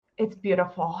It's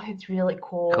beautiful. It's really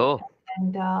cool. Cool.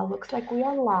 And looks like we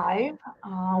are live.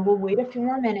 We'll wait a few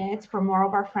more minutes for more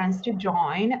of our friends to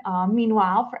join.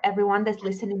 Meanwhile, for everyone that's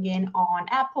listening in on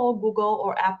Apple, Google,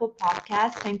 or Apple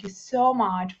Podcasts, thank you so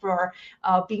much for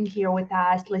being here with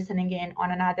us, listening in on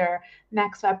another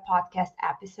MaxWeb podcast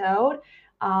episode.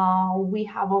 We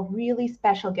have a really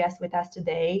special guest with us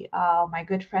today, my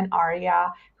good friend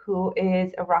Arya, who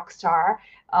is a rock star.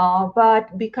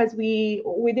 But because we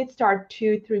did start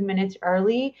 2-3 minutes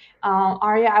early,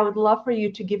 Arya, I would love for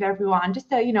you to give everyone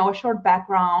just a short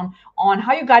background on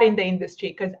how you got in the industry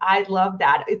because I love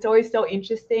that. It's always so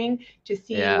interesting to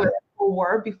see Yeah. where people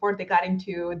were before they got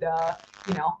into the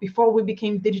before we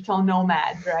became digital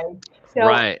nomads, right? So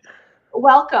Right.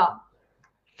 welcome.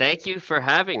 Thank you for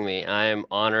having me. I am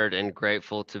honored and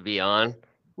grateful to be on.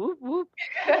 Whoop, whoop.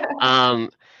 Um,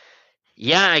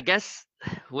 yeah, I guess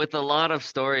with a lot of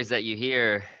stories that you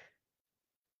hear,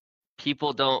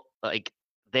 people don't like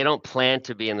they don't plan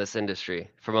to be in this industry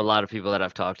from a lot of people that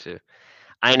I've talked to.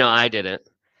 I know I didn't.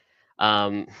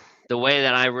 Um, the way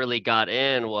that I really got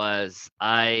in was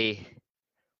I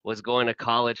was going to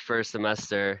college for a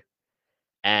semester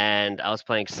and I was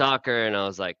playing soccer and I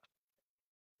was like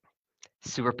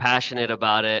super passionate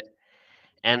about it.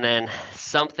 And then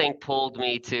something pulled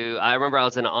me to, I remember I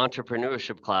was in an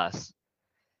entrepreneurship class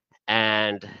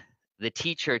and the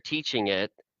teacher teaching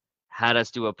it had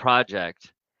us do a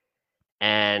project.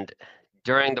 And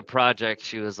during the project,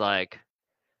 she was like,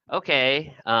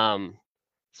 okay,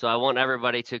 so I want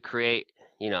everybody to create,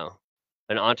 you know,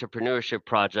 an entrepreneurship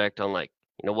project on like,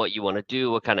 what you want to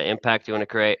do, what kind of impact you want to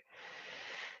create.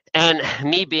 And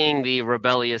me being the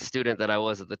rebellious student that I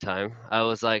was at the time, I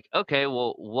was like, okay,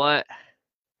 well, what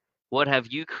have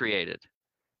you created?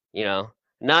 You know,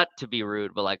 not to be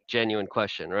rude, but like genuine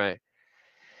question, right?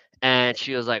 And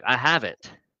she was like, I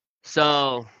haven't.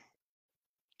 So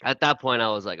at that point, I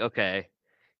was like, okay,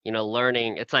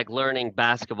 learning, it's like learning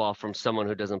basketball from someone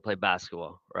who doesn't play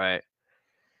basketball, right?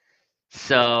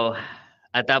 So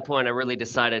at that point, I really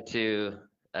decided to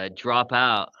drop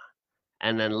out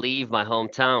and then leave my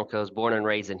hometown because I was born and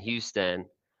raised in Houston.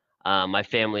 My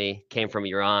family came from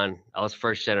Iran. I was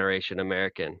first generation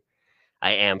American.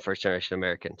 I am first generation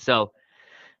American. So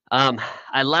Um,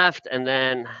 I left and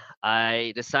then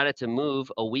I decided to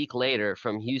move a week later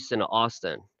from Houston to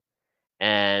Austin.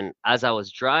 And as I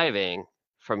was driving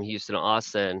from Houston to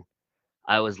Austin,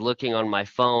 I was looking on my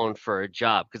phone for a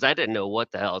job because I didn't know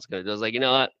what the hell I was going to do. I was like, you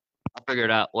know what? I'll figure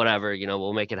it out. Whatever,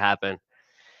 we'll make it happen.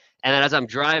 And then as I'm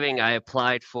driving, I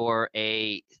applied for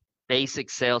a basic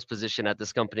sales position at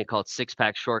this company called Six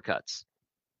Pack Shortcuts.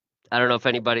 I don't know if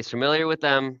anybody's familiar with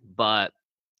them, but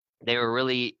they were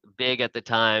really big at the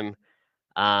time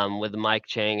with Mike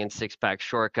Chang and Six Pack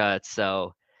Shortcuts.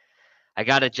 So I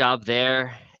got a job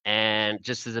there and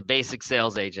just as a basic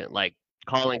sales agent, like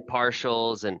calling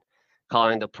partials and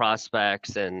calling the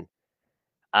prospects. And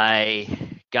I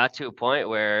got to a point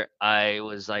where I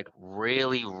was like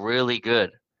really, really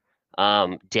good.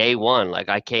 Day one, like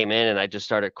I came in and I just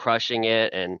started crushing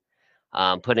it and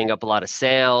putting up a lot of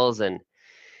sales and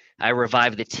I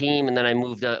revived the team and then I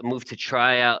moved to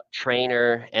tryout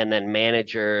trainer and then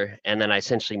manager and then I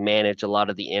essentially managed a lot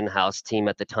of the in-house team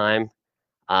at the time.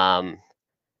 Um,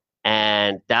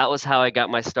 and that was how I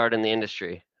got my start in the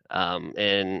industry.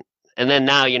 And then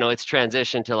now it's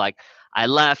transitioned to like I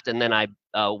left and then I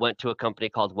went to a company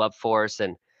called Webforce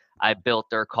and I built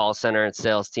their call center and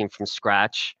sales team from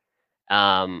scratch.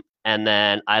 And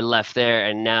then I left there,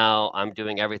 and now I'm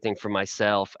doing everything for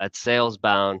myself at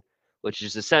Salesbound, which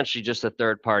is essentially just a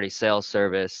third party sales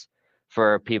service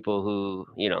for people who,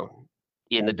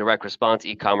 in the direct response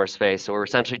e-commerce space. So we're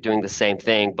essentially doing the same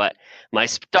thing, but my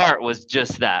start was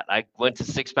just that. I went to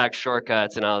Six Pack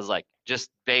Shortcuts and I was like just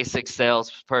basic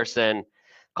salesperson,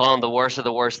 calling the worst of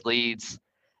the worst leads,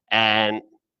 and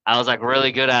I was like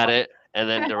really good at it. And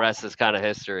then the rest is kind of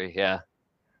history. Yeah.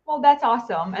 Well, that's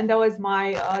awesome, and that was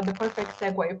my the perfect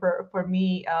segue for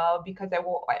me because I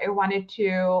wanted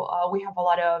to. We have a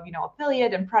lot of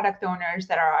affiliate and product owners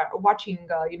that are watching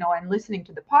and listening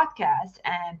to the podcast,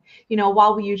 and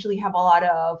while we usually have a lot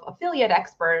of affiliate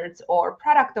experts or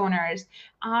product owners,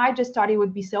 I just thought it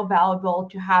would be so valuable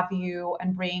to have you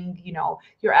and bring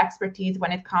your expertise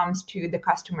when it comes to the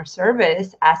customer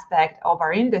service aspect of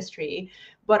our industry.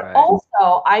 But Right.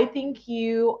 also, I think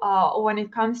when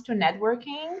it comes to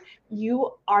networking,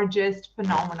 you are just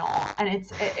phenomenal, and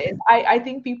I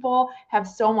think people have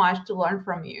so much to learn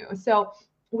from you. So,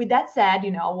 with that said,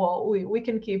 well, we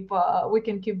can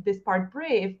keep this part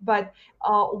brief. But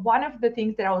one of the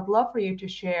things that I would love for you to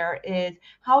share is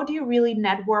how do you really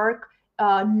network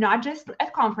not just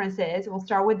at conferences, we'll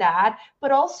start with that,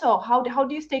 but also how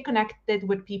do you stay connected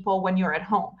with people when you're at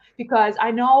home? Because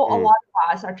I know a Mm. lot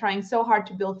of us are trying so hard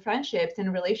to build friendships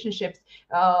and relationships,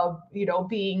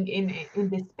 being in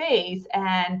this space.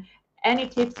 And any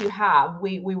tips you have,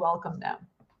 we welcome them.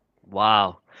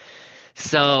 Wow.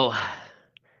 So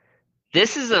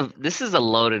this is a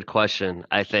loaded question,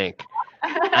 I think.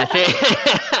 I think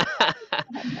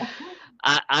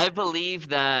I believe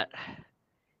that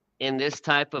in this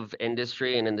type of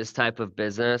industry and in this type of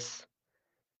business,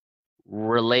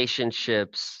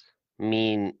 relationships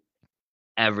mean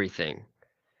everything.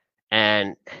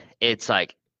 And it's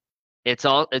like it's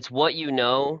what you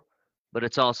know, but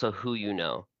it's also who you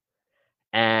know.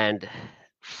 And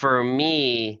for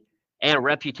me, and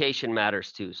reputation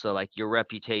matters too. So like your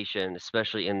reputation,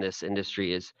 especially in this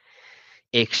industry, is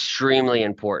extremely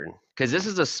important because this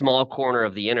is a small corner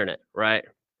of the internet, right?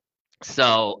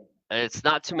 So it's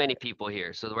not too many people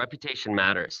here. So the reputation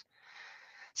matters.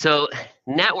 So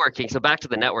networking, so back to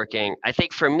the networking, I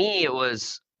think for me it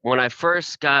was when I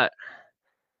first got,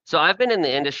 so I've been in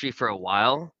the industry for a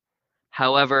while.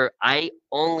 However, I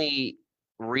only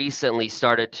recently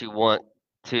started to want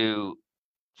to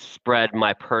spread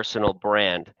my personal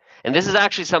brand. And this is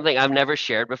actually something I've never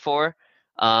shared before.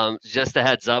 Just a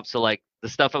heads up. So like the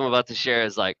stuff I'm about to share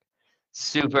is like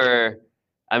super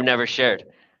I've never shared.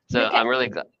 So You can I'm really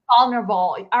be glad.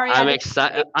 vulnerable. I'm Ariane,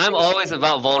 excited. I'm always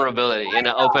about vulnerability and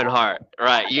an open heart.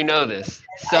 Right. You know this.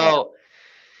 I know.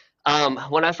 So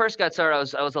when I first got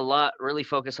started, I was a lot really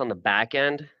focused on the back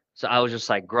end. So I was just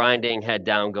like grinding, head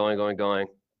down, going, going, going.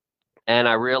 And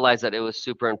I realized that it was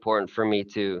super important for me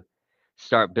to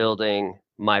start building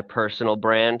my personal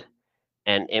brand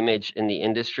and image in the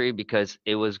industry because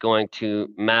it was going to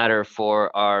matter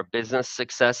for our business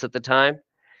success at the time.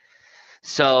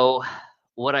 So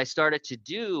what I started to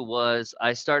do was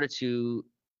I started to,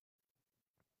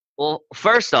 well,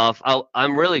 first off,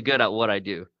 I'm really good at what I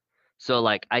do. So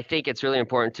like I think it's really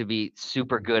important to be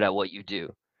super good at what you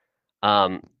do.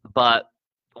 Um, but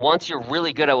once you're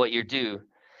really good at what you do,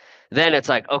 then it's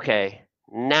like, okay,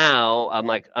 now I'm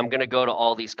like, I'm gonna go to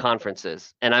all these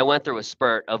conferences. And I went through a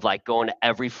spurt of like going to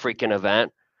every freaking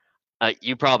event.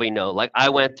 You probably know, like I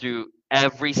went through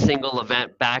every single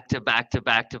event back to back to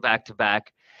back to back to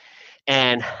back.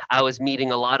 And I was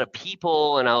meeting a lot of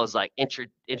people and I was like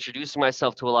introducing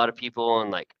myself to a lot of people and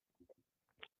like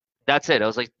that's it. I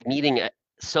was like meeting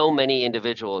so many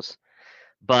individuals.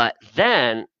 But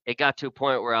then it got to a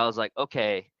point where I was like,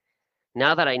 okay,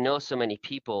 now that I know so many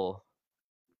people,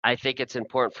 I think it's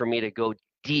important for me to go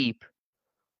deep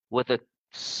with a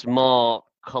small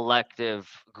collective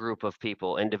group of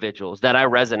people, individuals that I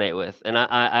resonate with. And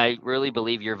I really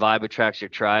believe your vibe attracts your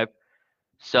tribe.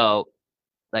 So,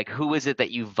 like, who is it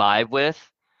that you vibe with?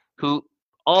 Who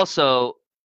also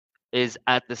is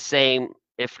at the same,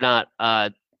 if not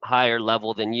higher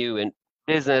level than you in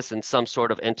business and some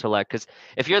sort of intellect? Because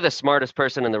if you're the smartest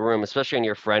person in the room, especially in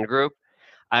your friend group,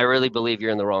 I really believe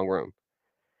you're in the wrong room.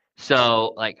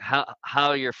 So like how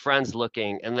are your friends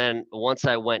looking? And then once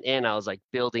I went in, I was like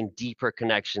building deeper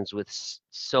connections with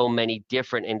so many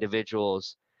different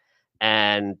individuals,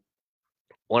 and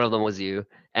one of them was you.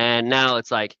 And now it's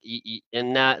like,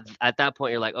 and that at that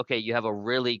point you're like, okay, you have a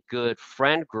really good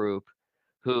friend group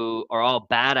who are all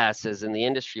badasses in the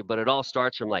industry, but it all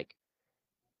starts from like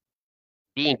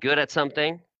being good at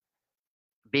something,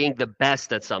 being the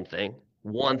best at something,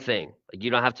 one thing. Like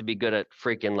you don't have to be good at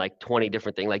freaking like 20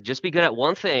 different things. Like just be good at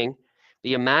one thing,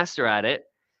 be a master at it,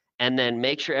 and then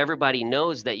make sure everybody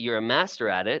knows that you're a master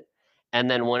at it. And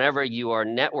then whenever you are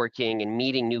networking and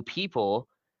meeting new people,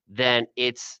 then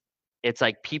it's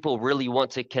like people really want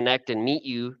to connect and meet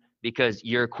you because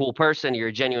you're a cool person, you're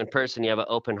a genuine person, you have an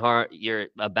open heart, you're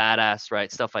a badass,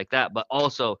 right? Stuff like that. But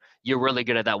also you're really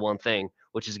good at that one thing,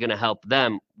 which is going to help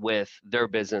them with their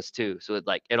business too. So it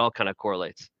like it all kind of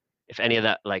correlates. If any of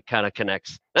that like kind of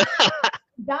connects.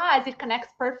 Does it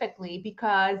connects perfectly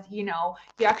because you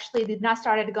actually did not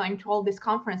started going to all these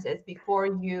conferences before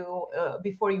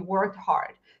you worked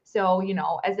hard. So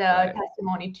as a Right.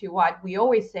 testimony to what we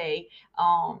always say,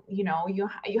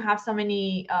 you have so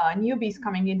many newbies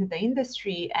coming into the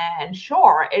industry, and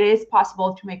sure, it is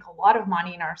possible to make a lot of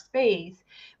money in our space,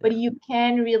 but Yeah. you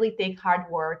can really take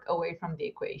hard work away from the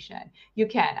equation. You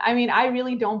can. I mean, I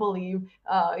really don't believe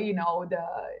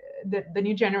the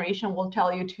new generation will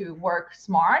tell you to work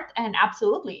smart, and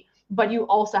absolutely, but you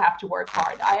also have to work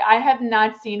hard. I have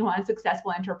not seen one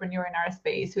successful entrepreneur in our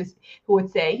space who would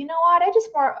say, you know what,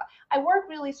 I work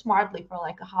really smartly for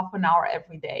like a half an hour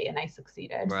every day and I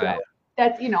succeeded. So Right.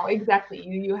 that's exactly,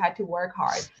 you had to work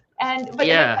hard. And but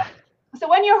Yeah. So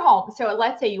when you're home, so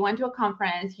let's say you went to a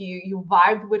conference, you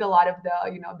vibed with a lot of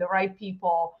the, the right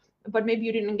people, but maybe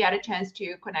you didn't get a chance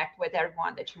to connect with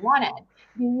everyone that you wanted.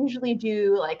 Do you usually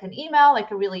do like an email,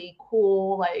 like a really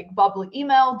cool, like bubbly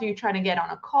email? Do you try to get on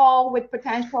a call with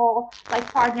potential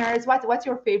like partners? What's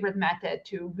your favorite method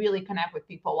to really connect with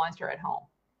people once you're at home?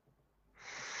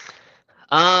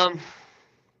 Um,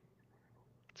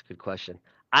 it's a good question.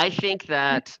 I think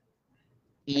that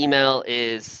email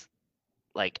is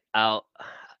like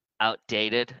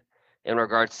outdated in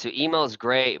regards to email is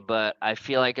great, but I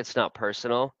feel like it's not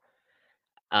personal.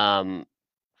 Um,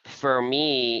 for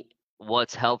me,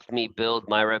 what's helped me build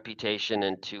my reputation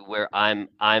into where I'm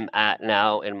at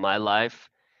now in my life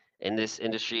in this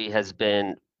industry has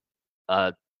been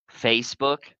uh,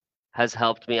 Facebook has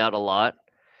helped me out a lot.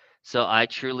 So I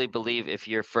truly believe if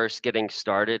you're first getting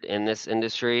started in this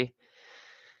industry,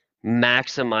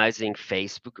 maximizing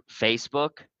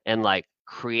Facebook and like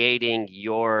creating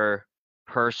your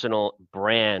personal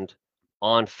brand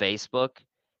on Facebook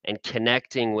and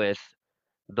connecting with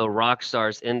the rock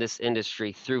stars in this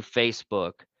industry through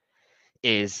Facebook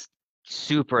is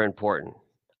super important.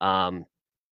 Um,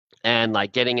 and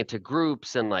like getting into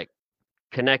groups and like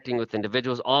connecting with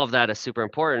individuals, all of that is super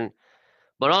important.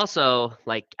 But also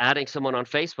like adding someone on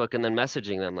Facebook and then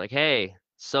messaging them like, "Hey,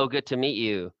 so good to meet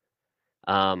you.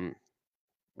 Um,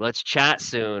 let's chat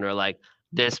soon," or like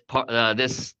this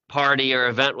party or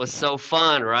event was so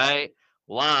fun, right?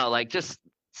 Wow, like just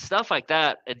stuff like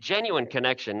that. A genuine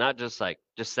connection, not just like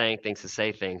just saying things to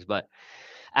say things, but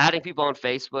adding people on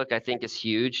Facebook, I think, is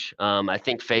huge. I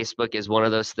think Facebook is one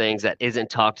of those things that isn't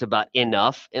talked about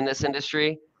enough in this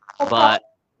industry. Well, But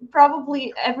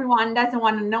probably everyone doesn't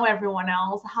want to know everyone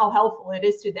else how helpful it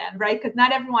is to them, right? Because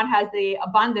not everyone has the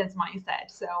abundance mindset.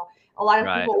 So a lot of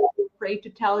right, people will be afraid to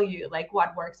tell you like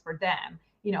what works for them.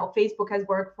 Facebook has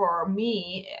worked for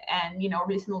me, and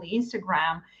recently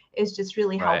Instagram is just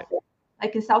really right. helpful.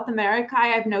 Like in South America,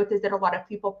 I've noticed that a lot of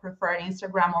people prefer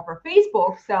Instagram over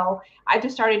Facebook. So I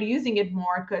just started using it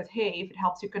more because, hey, if it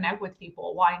helps you connect with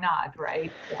people, why not,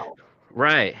 right? So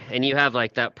Right. And you have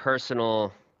like that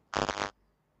personal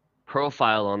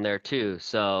profile on there too.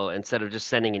 So instead of just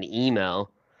sending an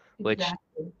email, which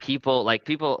exactly. people like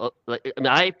I mean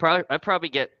I probably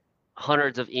get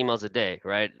hundreds of emails a day,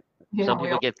 right? Yeah, Some we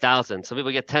people get thousands, some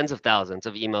people get tens of thousands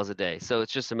of emails a day. So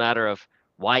it's just a matter of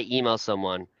why email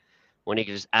someone when you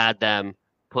can just add them,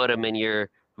 put them in your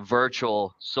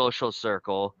virtual social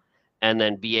circle, and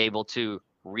then be able to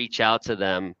reach out to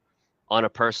them on a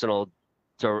personal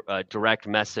direct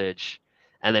message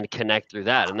and then connect through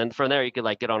that. And then from there, you could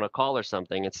like get on a call or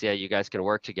something and see how you guys can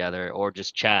work together or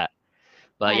just chat.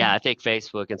 But I yeah, I think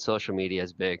Facebook and social media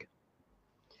is big.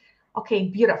 Okay,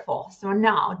 beautiful. So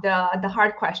now the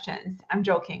hard questions. I'm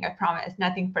joking, I promise,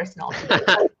 nothing personal today.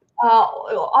 But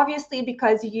obviously,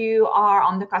 because you are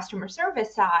on the customer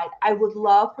service side, I would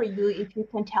love for you if you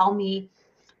can tell me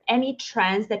any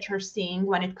trends that you're seeing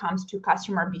when it comes to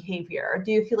customer behavior.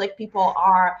 Do you feel like people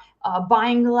are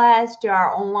buying less? They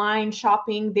are online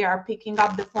shopping. They are picking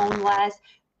up the phone less.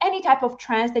 Any type of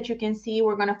trends that you can see,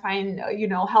 we're going to find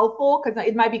helpful, because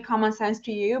it might be common sense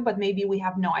to you, but maybe we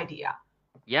have no idea.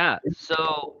 Yeah.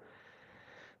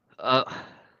 Uh,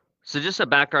 so just a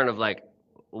background of like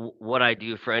what I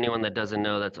do for anyone that doesn't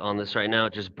know that's on this right now,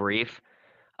 just brief.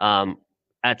 Um,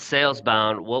 at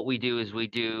Salesbound, what we do is we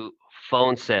do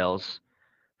phone sales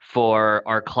for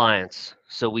our clients.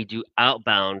 So we do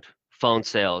outbound phone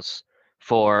sales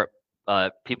for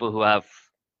people who have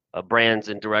brands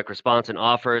and direct response and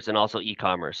offers and also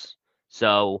e-commerce.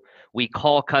 So we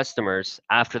call customers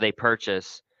after they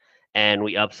purchase and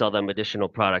we upsell them additional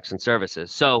products and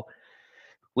services. So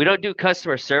we don't do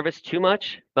customer service too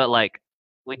much, but like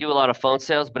we do a lot of phone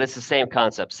sales, but it's the same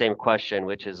concept, same question,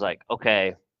 which is like,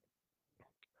 okay,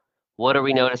 what are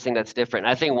we noticing that's different?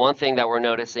 I think one thing that we're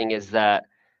noticing is that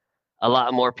a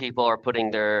lot more people are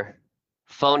putting their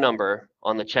phone number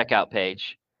on the checkout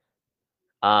page,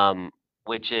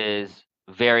 which is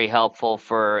very helpful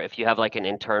for if you have like an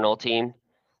internal team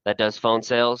that does phone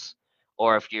sales,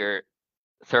 or if you're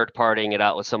third partying it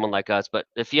out with someone like us. But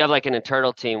if you have like an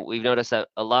internal team, we've noticed that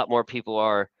a lot more people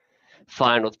are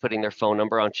fine with putting their phone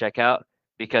number on checkout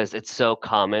because it's so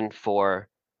common for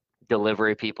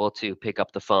delivery people to pick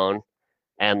up the phone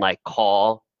and like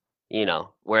call,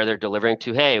 where they're delivering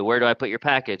to, hey, where do I put your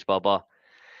package? Blah blah.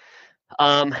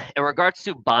 In regards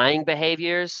to buying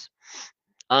behaviors,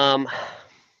 um,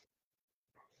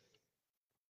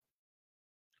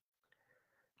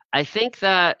 I think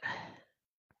that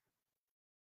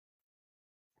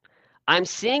I'm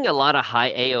seeing a lot of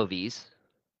high AOVs.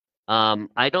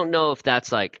 I don't know if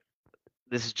that's like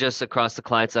this is just across the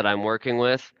clients that I'm working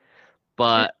with,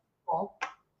 but Cool.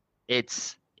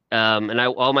 it's and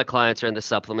all my clients are in the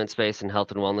supplement space and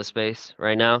health and wellness space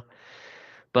right now.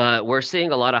 But we're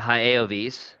seeing a lot of high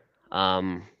AOVs,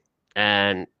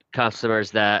 and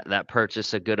customers that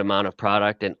purchase a good amount of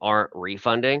product and aren't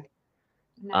refunding.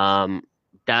 Nice. Um,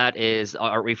 that is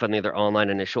aren't refunding their online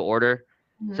initial order.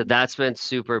 So Mhm. that's been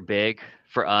super big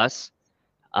for us.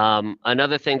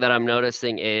 Another thing that I'm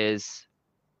noticing is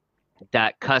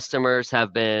that customers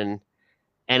have been,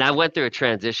 and I went through a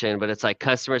transition, but it's like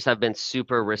customers have been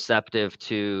super receptive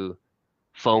to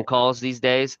phone calls these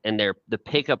days, and the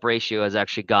pickup ratio has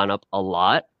actually gone up a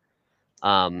lot.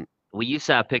 We used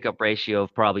to have pickup ratio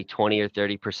of probably 20 or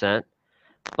 30%,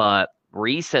 but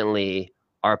recently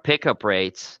our pickup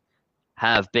rates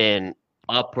have been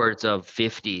upwards of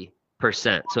 50%.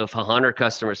 So if 100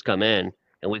 customers come in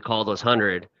and we call those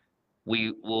 100,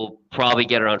 we will probably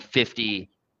get around 50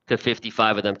 to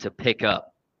 55 of them to pick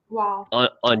up Wow.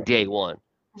 on day one.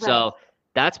 Right. So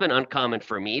that's been uncommon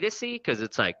for me to see because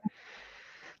it's like,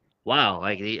 wow,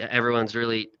 like everyone's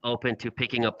really open to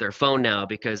picking up their phone now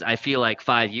because I feel like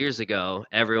 5 years ago,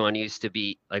 everyone used to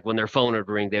be like when their phone would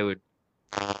ring,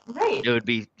 Right. it would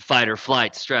be fight or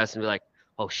flight, stress, and be like,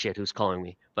 oh shit, who's calling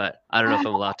me? But I don't know if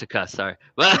I'm allowed to cuss, sorry.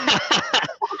 But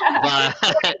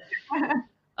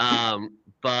um,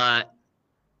 but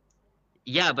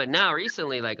yeah, but now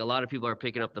recently, like a lot of people are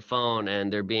picking up the phone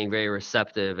and they're being very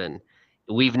receptive, and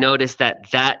we've noticed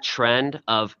that trend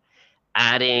of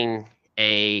adding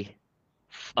a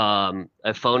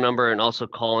phone number and also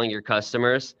calling your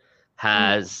customers Mm,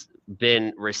 has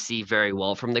been received very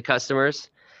well from the customers.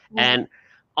 right. And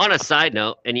on a side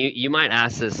note, and you might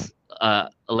ask this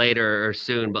later or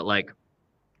soon, but like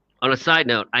on a side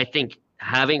note, I think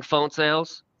having phone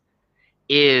sales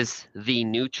is the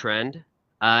new trend.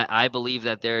 I believe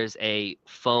that there's a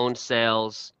phone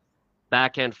sales,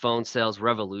 back end phone sales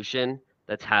revolution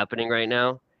that's happening right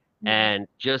now. Yeah. And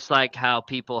just like how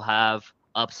people have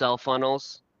upsell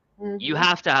funnels, you Mm-hmm.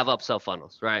 have to have upsell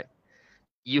funnels, right?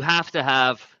 You have to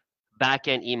have back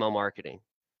end email marketing.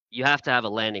 You have to have a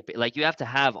landing page. Like you have to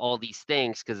have all these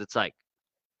things because it's like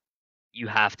you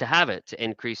have to have it to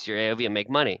increase your AOV and make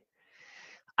money.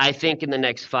 I think in the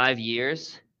next 5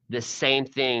 years, the same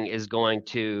thing is going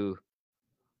to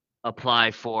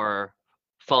apply for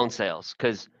phone sales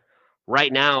because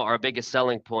right now our biggest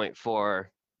selling point for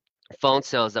phone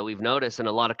sales that we've noticed and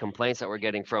a lot of complaints that we're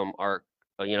getting from our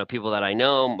people that I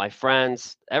know, my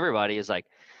friends, everybody is like,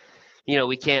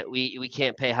 we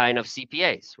can't pay high enough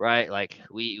CPAs, right? Like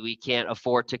we can't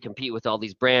afford to compete with all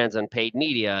these brands on paid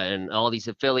media, and all these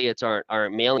affiliates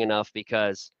aren't mailing enough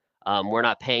because we're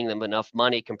not paying them enough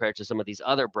money compared to some of these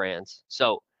other brands.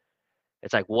 So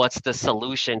it's like, what's the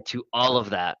solution to all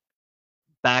of that?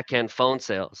 Back end phone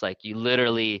sales. Like you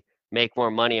literally make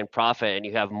more money and profit, and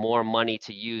you have more money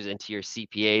to use into your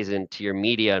CPAs and to your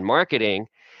media and marketing,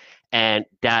 and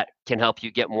that can help you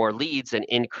get more leads and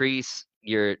increase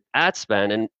your ad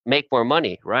spend and make more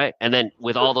money, right? And then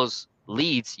with all those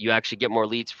leads, you actually get more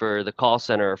leads for the call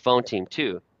center or phone team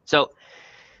too. So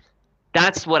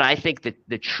that's what I think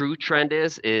the true trend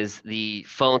is the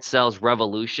phone sales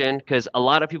revolution, because a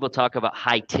lot of people talk about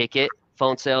high ticket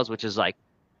phone sales, which is like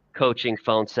coaching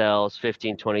phone sales,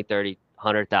 15, 20, 30,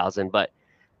 100,000, but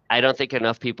I don't think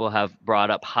enough people have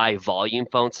brought up high volume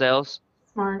phone sales,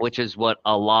 Smart. which is what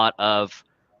a lot of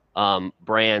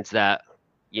brands that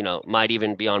might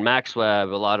even be on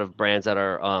MaxWeb, a lot of brands that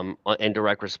are in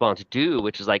direct response do,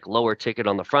 which is like lower ticket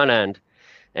on the front end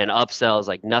and upsells.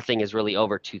 Like nothing is really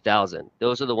over 2,000.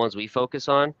 Those are the ones we focus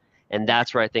on, and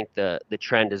that's where I think the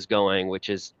trend is going, which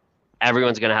is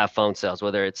everyone's going to have phone sales,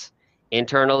 whether it's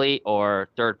internally or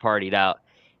third partied out.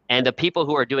 And the people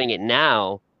who are doing it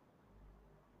now,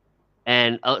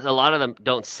 and a lot of them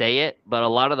don't say it, but a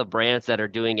lot of the brands that are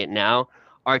doing it now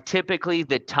are typically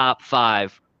the top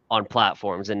five on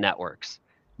platforms and networks.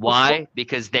 Of course. Why?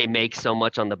 Because they make so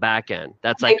much on the back end.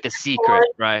 That's They like the secret,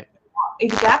 right?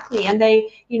 exactly, and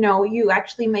you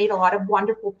actually made a lot of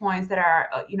wonderful points that are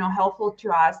helpful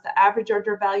to us. The average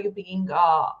order value being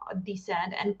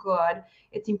decent and good,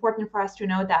 it's important for us to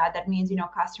know that. That means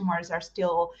customers are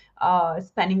still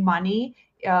spending money.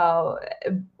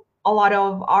 A lot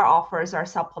of our offers are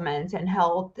supplements and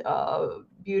health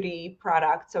beauty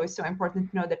products, so it's so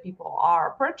important to know that people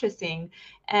are purchasing.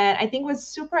 And I think it was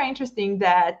super interesting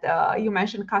that you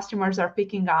mentioned customers are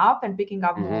picking up and picking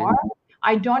up Hmm. more.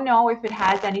 I don't know if it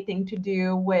has anything to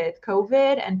do with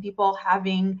COVID and people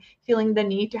feeling the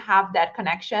need to have that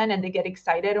connection, and they get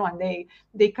excited when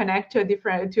they connect to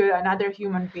another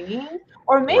human being,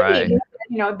 or maybe Right.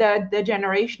 the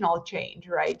generational change,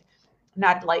 right?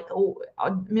 not like,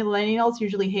 millennials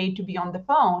usually hate to be on the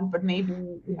phone, but maybe,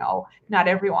 not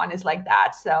everyone is like that.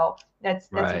 So that's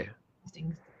a Right.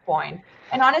 interesting point.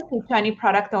 And honestly, to any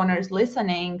product owners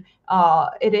listening,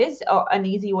 it is an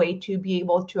easy way to be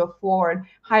able to afford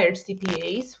higher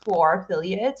CPAs for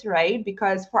affiliates, right?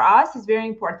 Because for us, it's very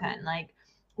important. Like,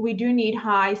 we do need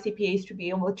high CPAs to be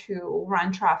able to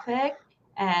run traffic.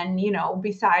 And,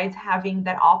 besides having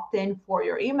that opt-in for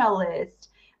your email list,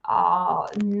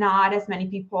 not as many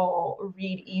people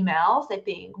read emails. I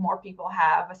think more people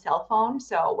have a cell phone.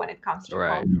 So when it comes to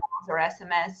Right. phone calls or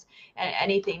SMS and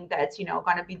anything that's,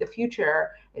 going to be the future,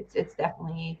 it's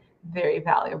definitely very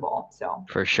valuable. So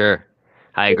For sure.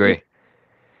 I agree.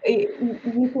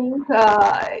 you think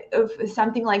of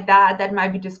something like that might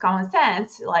be just common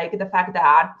sense, like the fact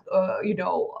that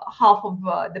half of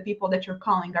the people that you're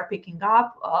calling are picking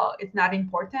up. It's not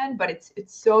important, but it's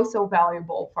so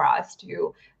valuable for us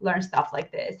to learn stuff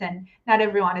like this, and not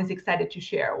everyone is excited to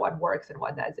share what works and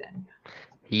what doesn't.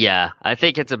 Yeah, I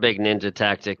think it's a big ninja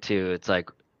tactic too. It's like,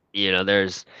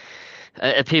 there's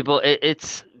people,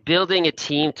 it's building a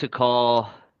team to call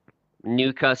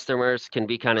new customers can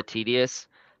be kind of tedious.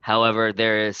 However,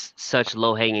 there is such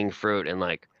low-hanging fruit in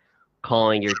like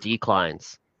calling your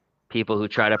declines, people who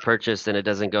try to purchase and it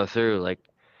doesn't go through. Like,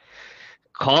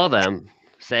 call them,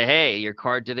 say, hey, your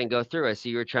card didn't go through. I see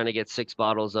you were trying to get 6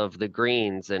 bottles of the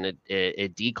greens and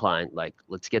it declined. Like,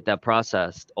 let's get that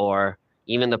processed. Or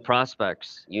even the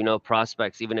prospects,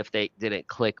 prospects, even if they didn't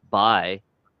click buy,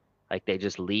 like they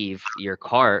just leave your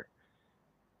cart,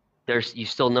 you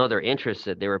still know they're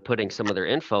interested. They were putting some of their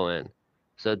info in.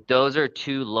 So those are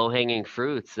two low-hanging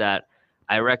fruits that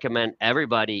I recommend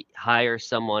everybody hire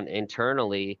someone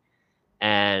internally,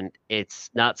 and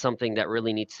it's not something that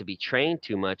really needs to be trained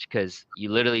too much because you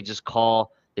literally just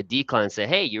call the decline and say,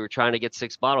 hey, you were trying to get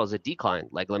 6 bottles, it declined.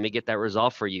 Like, let me get that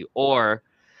resolved for you. Or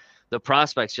the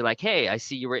prospects, you're like, hey, I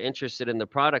see you were interested in the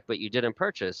product, but you didn't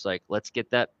purchase. Like, let's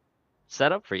get that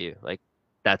set up for you. Like,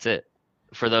 that's it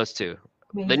for those two.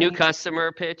 The new Amazing.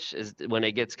 customer pitch is when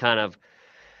it gets kind of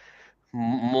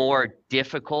more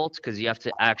difficult because you have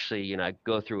to actually,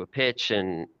 go through a pitch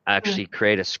and Mm. actually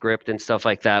create a script and stuff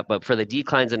like that. But for the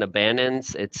declines and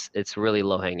abandons, it's really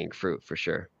low hanging fruit for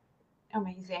sure.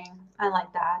 Amazing. I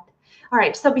like that. All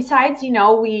right. So besides,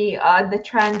 we the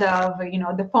trend of,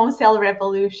 the phone sale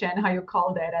revolution, how you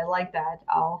called it, I like that.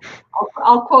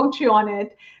 I'll quote you on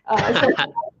it.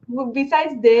 So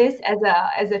besides this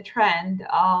as a trend,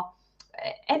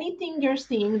 anything you're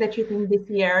seeing that you think this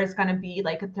year is going to be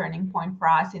like a turning point for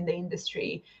us in the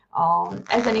industry?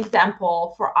 As an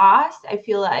example, for us, I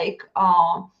feel like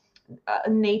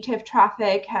native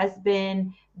traffic has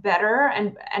been better,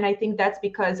 and I think that's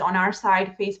because on our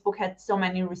side Facebook had so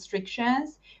many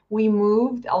restrictions. We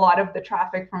moved a lot of the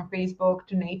traffic from Facebook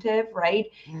to native, right?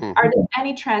 Mhm. Are there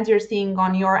any trends you're seeing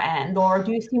on your end, or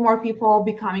do you see more people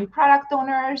becoming product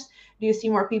owners? Do you see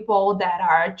more people that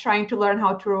are trying to learn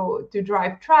how to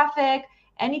drive traffic?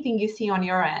 Anything you see on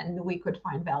your end we could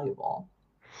find valuable.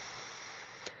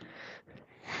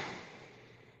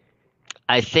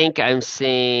 I think I'm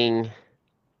seeing.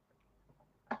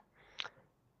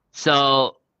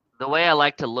 So the way I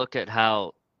like to look at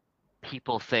how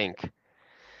people think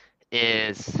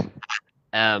is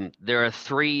there are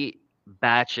three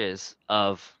batches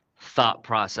of thought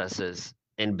processes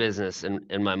in business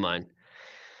in my mind.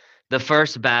 The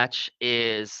first batch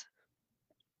is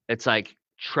it's like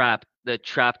the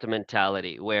trapped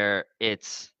mentality where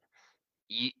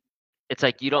you, it's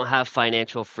like you don't have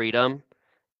financial freedom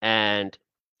and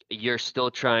you're still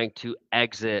trying to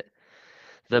exit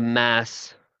the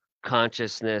mass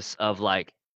consciousness of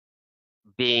like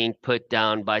being put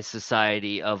down by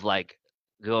society of like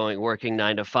going working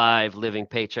 9 to 5, living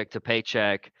paycheck to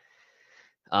paycheck,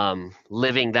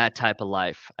 living that type of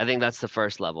life. I think that's the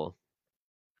first level.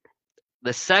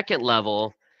 The second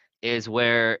level is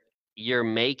where you're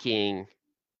making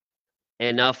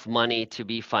enough money to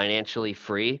be financially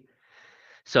free.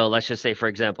 So let's just say, for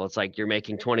example, it's like you're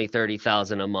making 20,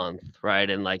 30,000 a month, right?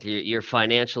 And like you're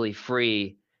financially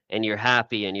free and you're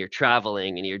happy and you're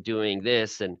traveling and you're doing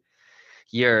this and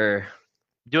you're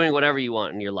doing whatever you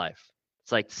want in your life.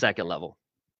 It's like the second level.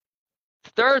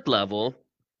 Third level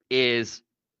is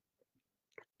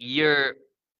you're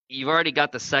you've already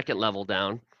got the second level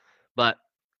down, but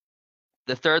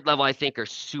the third level I think are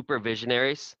super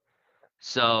visionaries.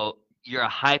 So you're a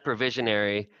hyper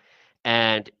visionary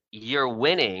and you're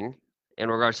winning in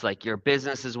regards to like your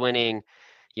business is winning,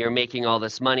 you're making all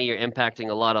this money, you're impacting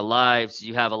a lot of lives,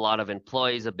 you have a lot of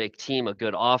employees, a big team, a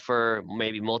good offer,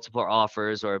 maybe multiple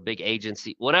offers or a big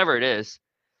agency, whatever it is.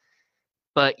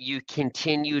 but you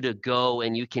continue to go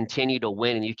and you continue to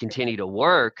win and you continue to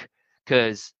work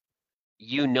because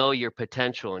you know your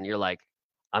potential and you're like,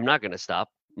 I'm not going to stop.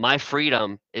 My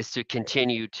freedom is to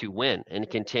continue to win and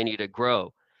continue to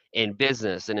grow in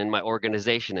business and in my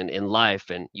organization and in life.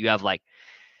 And you have like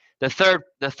the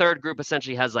third group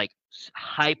essentially has like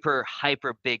hyper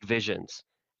big visions,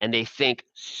 and they think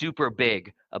super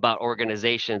big about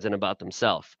organizations and about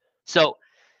themselves. So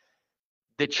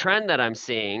the trend that I'm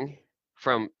seeing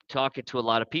from talking to a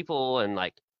lot of people, and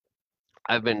like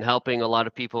I've been helping a lot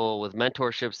of people with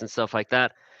mentorships and stuff like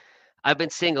that, I've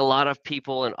been seeing a lot of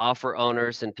people and offer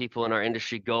owners and people in our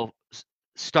industry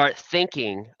start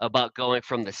thinking about going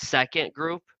from the second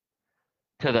group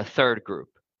to the third group.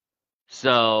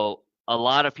 So a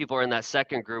lot of people are in that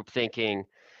second group thinking,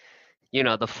 the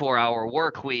 4-hour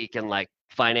work week and like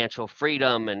financial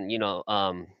freedom and,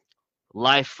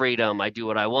 life freedom. I do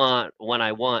what I want when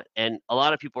I want. And a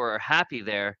lot of people are happy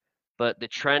there. But the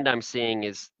trend I'm seeing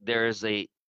is there's a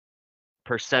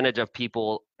percentage of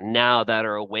people now that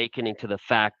are awakening to the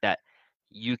fact that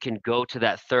you can go to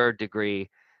that third degree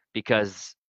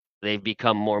because they've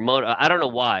become more I don't know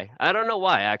why. I don't know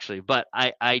why actually, but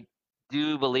I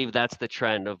do believe that's the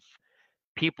trend of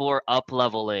people are up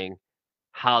leveling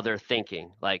how they're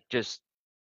thinking, like just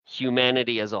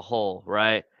humanity as a whole,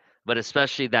 right? But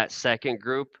especially that second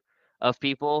group of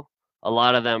people, a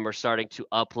lot of them are starting to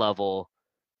up level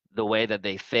the way that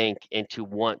they think and to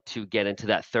want to get into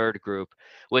that third group,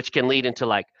 which can lead into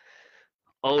like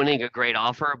owning a great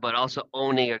offer, but also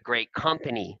owning a great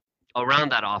company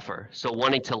around that offer. So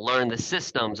wanting to learn the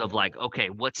systems of like, okay,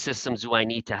 what systems do I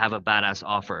need to have a badass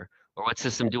offer? Or what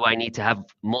system do I need to have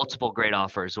multiple great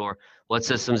offers? Or what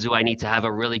systems do I need to have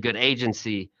a really good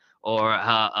agency or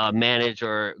manage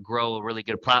or grow a really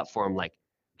good platform? Like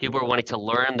people are wanting to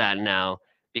learn that now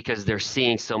because they're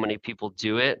seeing so many people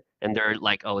do it and they're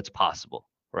like, oh, it's possible,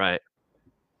 right?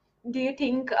 Do you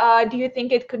think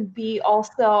it could be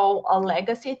also a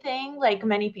legacy thing? Like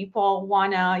many people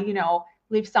wanna,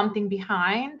 leave something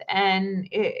behind, and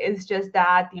it's just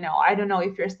that, I don't know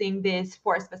if you're seeing this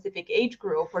for a specific age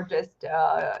group or just,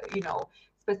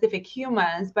 specific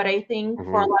humans, but I think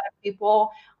for a Hmm. lot of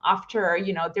people, after,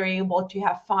 they're able to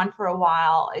have fun for a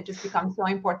while, it just becomes so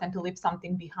important to leave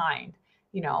something behind.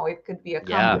 It could be a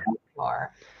Yeah. company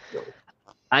or.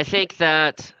 I think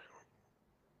that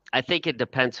I think it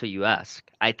depends who you ask.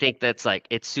 I think that's like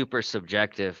it's super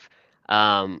subjective.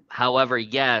 However,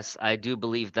 yes, I do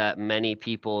believe that many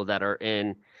people that are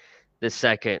in the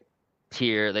second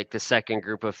tier, like the second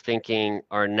group of thinking,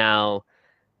 are now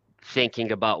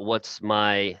thinking about what's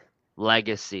my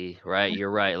legacy, right?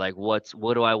 You're right. Like what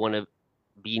do I want to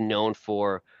be known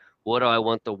for? What do I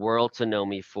want the world to know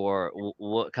me for?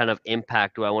 What kind of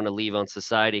impact do I want to leave on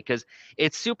society? Because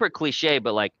it's super cliche,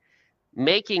 but like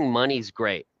making money's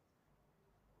great.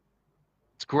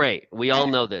 It's great. We all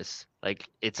know this. Like,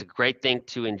 it's a great thing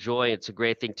to enjoy. It's a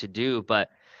great thing to do, but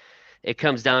it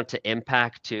comes down to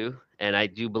impact too. And I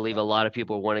do believe a lot of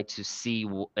people are wanting to see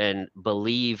and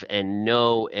believe and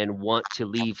know and want to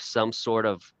leave some sort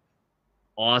of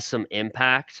awesome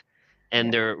impact. And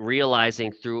Yeah. they're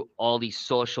realizing through all these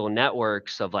social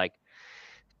networks of like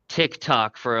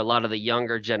TikTok for a lot of the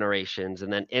younger generations,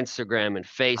 and then Instagram and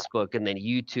Facebook, and then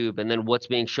YouTube, and then what's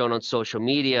being shown on social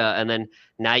media. And then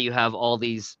now you have all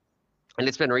these, and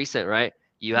it's been recent, right?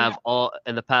 You Yeah. have all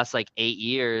in the past like 8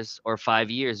 years or 5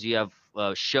 years, you have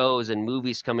shows and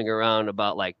movies coming around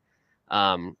about like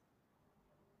um,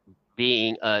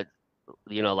 being a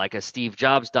like a Steve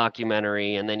Jobs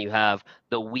documentary, and then you have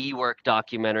the WeWork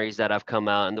documentaries that have come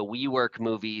out, and the WeWork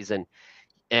movies, and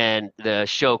the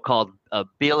show called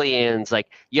Billions. Like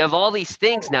you have all these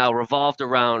things now revolved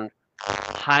around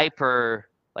hyper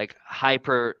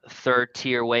third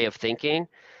tier way of thinking.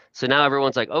 So now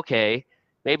everyone's like, okay,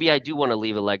 maybe I do want to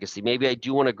leave a legacy. Maybe I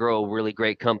do want to grow a really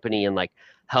great company and like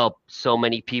help so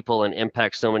many people and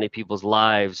impact so many people's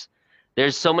lives.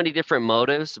 There's so many different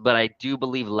motives, but I do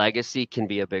believe legacy can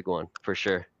be a big one for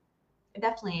sure. It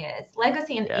definitely is.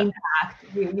 Legacy and Yeah. impact,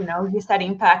 you said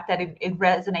impact, that it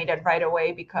resonated right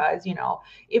away because,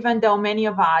 even though many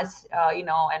of us, and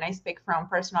I speak from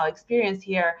personal experience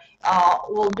here,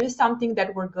 will do something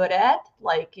that we're good at,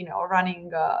 like,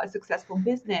 running a successful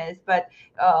business, but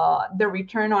the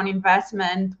return on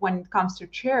investment when it comes to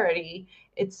charity,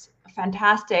 it's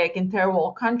fantastic in third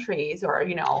world countries, or,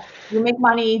 you make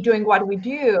money doing what we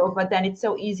do, but then it's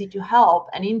so easy to help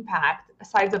and impact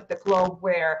sides of the globe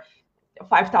where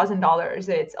 $5,000,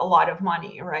 it's a lot of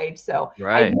money, right? So I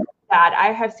Right. do that.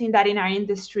 I have seen that in our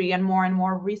industry, and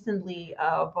more recently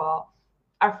of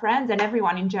our friends and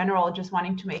everyone in general just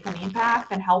wanting to make an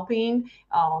impact and helping,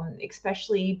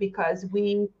 especially because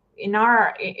we in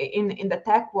the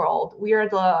tech world, we are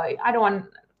the I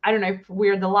don't know if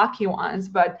we're the lucky ones,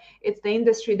 but it's the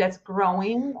industry that's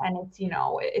growing, and it's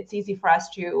it's easy for us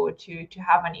to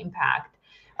have an impact.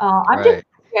 I'm just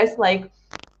Right. curious, like,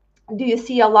 do you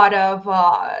see a lot of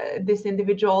these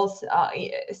individuals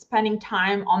spending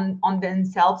time on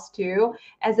themselves too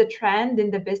as a trend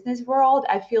in the business world?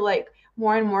 I feel like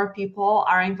more and more people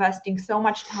are investing so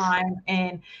much time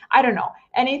in, I don't know,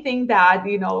 anything that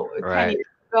 10 Right. years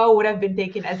ago would have been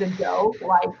taken as a joke,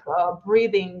 like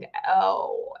breathing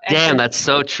Damn, exercise, that's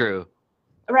so true.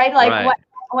 right? Like Right.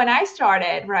 when I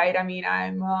started, right? I mean,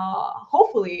 I'm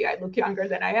hopefully I look younger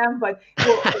than I am, but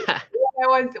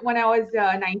when I was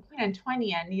 19 and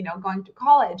 20 and going to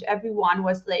college, everyone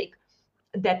was like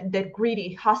that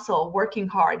greedy hustle, working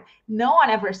hard. No one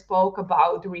ever spoke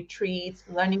about retreats,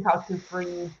 learning how to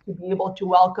breathe, to be able to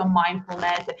welcome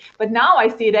mindfulness. But now I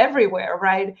see it everywhere,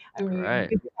 right? I mean,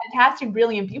 Right. these fantastic,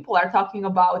 brilliant people are talking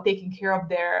about taking care of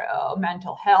their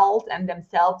mental health and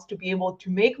themselves to be able to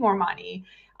make more money.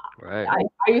 Right.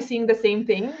 Are you seeing the same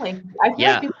thing? Like, I feel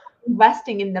like Yeah, people are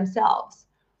investing in themselves.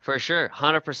 for sure.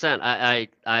 100%.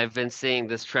 I've been seeing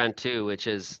this trend too, which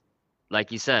is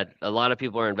like you said, a lot of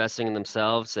people are investing in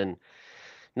themselves and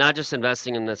not just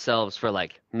investing in themselves for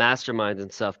like masterminds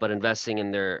and stuff, but investing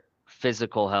in their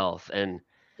physical health and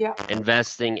Yeah,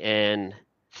 investing in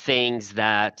things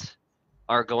that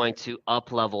are going to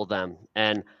up level them.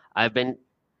 And I've been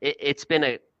it's been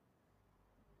a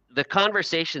the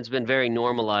conversation's been very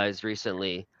normalized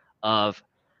recently of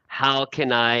how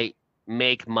can I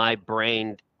make my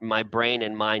brain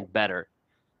and mind better,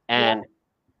 yeah, and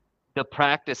the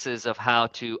practices of how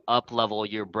to up level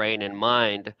your brain and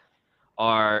mind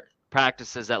are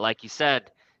practices that, like you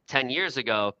said, 10 years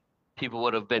ago people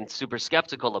would have been super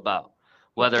skeptical about,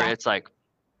 whether exactly. it's like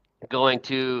going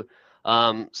to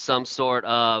some sort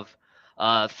of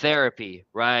therapy,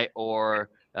 right? Or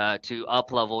to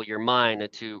up level your mind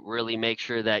and to really make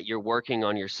sure that you're working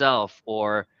on yourself,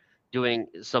 or doing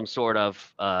some sort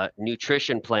of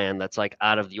nutrition plan that's like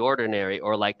out of the ordinary,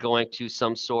 or like going to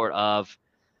some sort of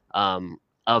um,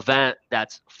 event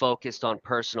that's focused on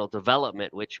personal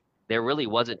development, which there really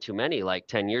wasn't too many like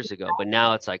 10 years ago, but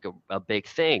now it's like a big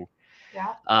thing.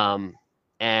 Yeah, Um,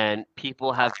 and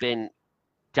people have been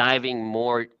diving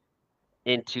more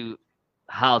into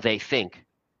how they think,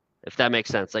 if that makes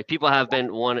sense. Like people have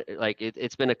been one like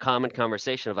it's been a common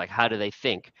conversation of like, how do they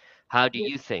think? How do yeah,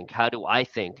 you think? How do I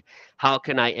think? How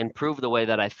can I improve the way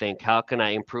that I think? How can I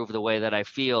improve the way that I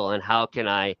feel? And how can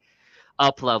I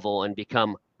up level and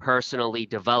become personally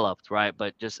developed, right?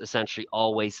 But just essentially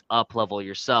always up level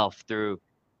yourself through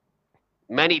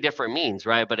many different means,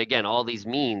 right? But again, all these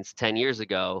means 10 years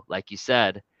ago, like you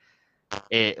said,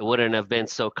 it wouldn't have been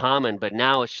so common, but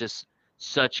now it's just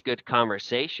such good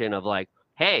conversation of like,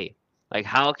 hey, like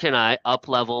how can I up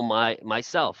level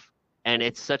myself? And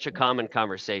it's such a common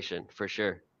conversation for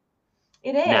sure.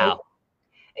 it is. Now,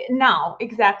 Now,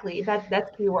 exactly. That's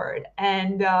key word.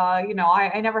 And I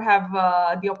never have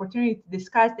the opportunity to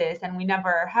discuss this, and we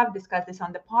never have discussed this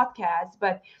on the podcast.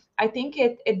 But I think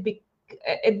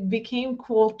it became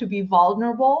cool to be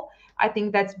vulnerable. I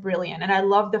think that's brilliant, and I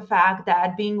love the fact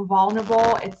that being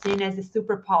vulnerable it's seen as a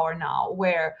superpower now.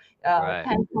 Where right,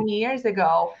 10, 20 years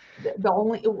ago, the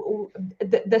only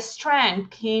the strength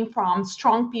came from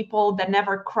strong people that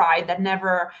never cried, that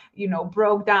never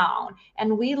broke down,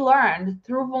 and we learned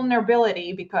through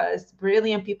vulnerability because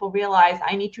brilliant people realize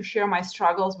I need to share my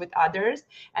struggles with others,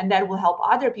 and that will help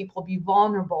other people be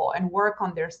vulnerable and work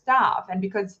on their stuff. And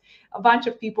because a bunch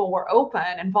of people were open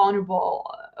and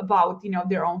vulnerable about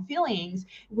their own feelings,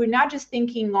 we're not just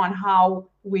thinking on how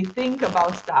we think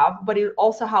about stuff, but it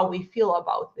also how we feel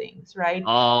about things, right?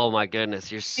 oh my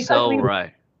goodness, you're Because so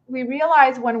right, we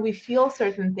realize when we feel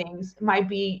certain things might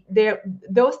be there,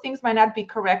 those things might not be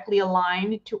correctly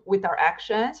aligned with our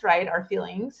actions, right, our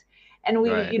feelings. And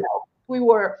we right, we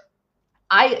were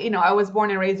I was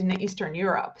born and raised in Eastern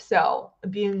Europe, so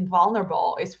being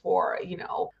vulnerable is for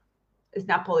it's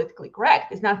not politically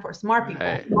correct. It's not for smart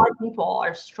people. right, Smart people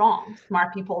are strong.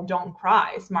 Smart people don't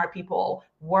cry. Smart people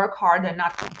work hard and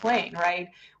not complain, right?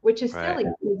 Which is right, silly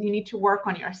because you need to work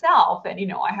on yourself. And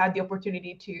I had the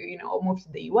opportunity to move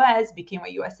to the U.S., became a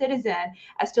U.S. citizen.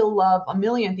 I still love a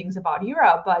million things about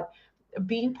Europe, but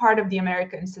being part of the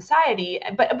American society.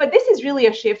 But this is really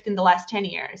a shift in the last 10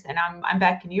 years, and I'm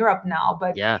back in Europe now.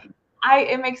 But yeah,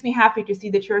 it makes me happy to see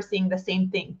that you're seeing the same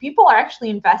thing. People are actually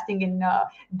investing in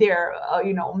their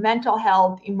mental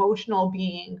health, emotional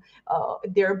being.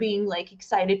 They're being like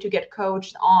excited to get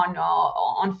coached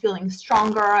on feeling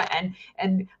stronger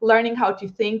and learning how to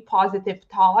think positive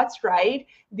thoughts, right?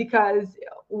 Because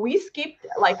we skipped,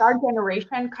 like our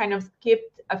generation kind of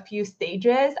skipped a few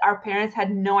stages. Our parents had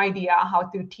no idea how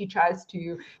to teach us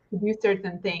to do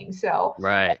certain things. So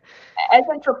Right. as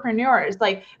entrepreneurs,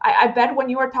 like I bet when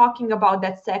you were talking about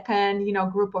that second,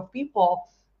 group of people,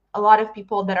 a lot of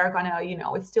people that are gonna,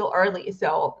 it's still early.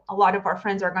 So a lot of our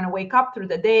friends are gonna wake up through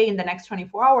the day in the next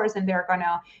 24 hours and they're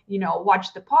gonna,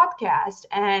 watch the podcast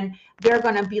and they're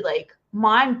gonna be like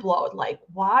mind blown, like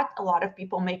what? A lot of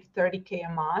people make 30K a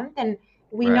month. And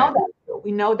we know Right. that.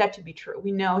 We know that to be true.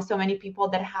 We know so many people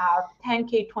that have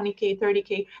 10K, 20K,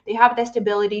 30K. They have this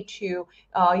ability to,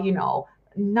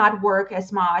 not work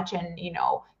as much and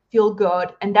feel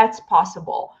good, and that's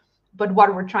possible. But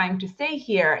what we're trying to say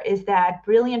here is that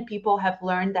brilliant people have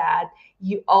learned that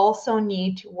you also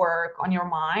need to work on your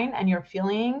mind and your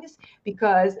feelings,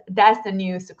 because that's the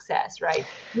new success, right?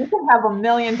 You can have $1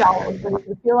 million, but if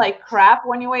you feel like crap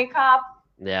when you wake up.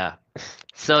 Yeah.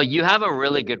 So you have a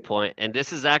really good point, and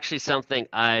this is actually something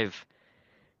I've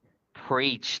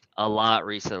preached a lot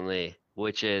recently,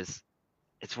 which is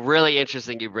it's really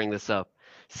interesting you bring this up.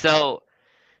 So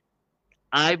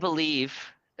I believe,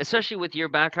 especially with your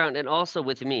background and also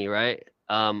with me, right?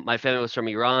 My family was from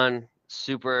Iran,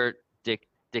 super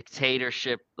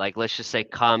dictatorship, like let's just say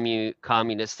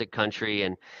communistic country,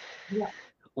 and Yeah.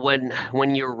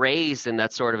 when you're raised in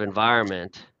that sort of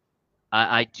environment,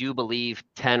 I do believe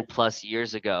 10 plus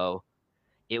years ago,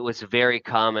 it was very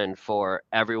common for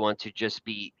everyone to just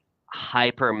be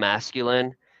hyper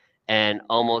masculine and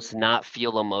almost not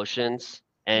feel emotions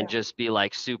and Yeah. just be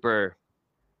like super,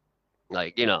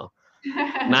 like,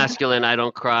 masculine. I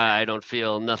don't cry, I don't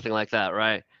feel nothing like that,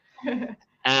 right?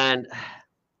 And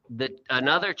the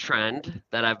another trend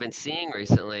that I've been seeing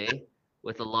recently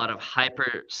with a lot of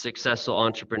hyper successful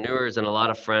entrepreneurs and a lot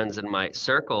of friends in my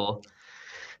circle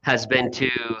has been to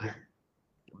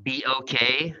be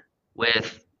okay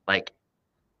with like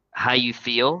how you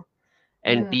feel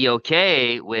and Mm, be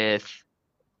okay with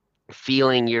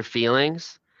feeling your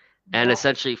feelings and yeah.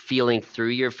 essentially feeling through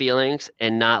your feelings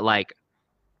and not like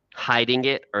hiding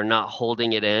it or not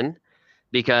holding it in,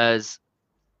 because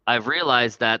I've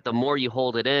realized that the more you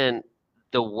hold it in,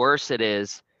 the worse it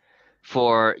is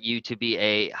for you to be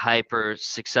a hyper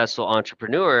successful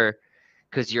entrepreneur,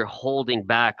 because you're holding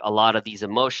back a lot of these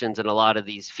emotions and a lot of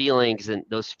these feelings, and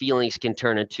those feelings can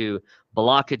turn into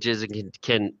blockages and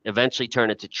can eventually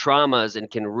turn into traumas and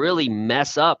can really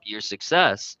mess up your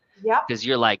success Yep. because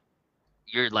you're like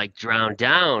drowned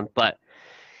down. But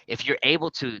if you're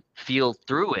able to feel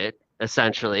through it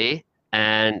essentially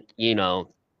and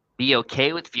be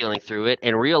okay with feeling through it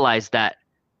and realize that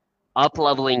up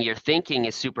leveling your thinking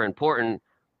is super important,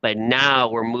 but now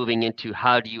we're moving into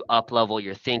how do you up level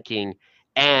your thinking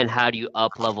and how do you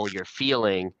up level your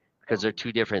feeling, because they're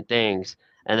two different things.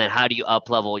 And then how do you up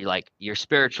level your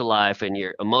spiritual life and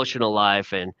your emotional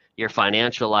life and your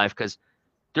financial life, because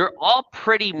they're all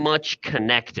pretty much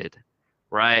connected,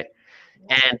 right?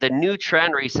 And the new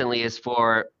trend recently is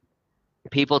for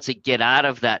people to get out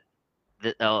of that.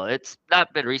 Oh, it's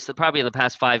not been recent, probably in the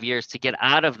past 5 years, to get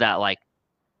out of that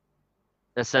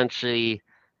essentially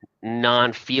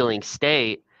non-feeling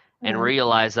state and Mm,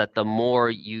 realize that the more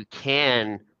you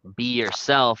can be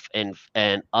yourself and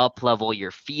up level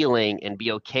your feeling and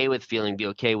be okay with feeling, be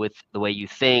okay with the way you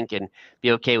think and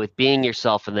be okay with being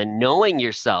yourself and then knowing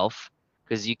yourself,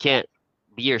 because you can't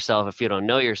be yourself if you don't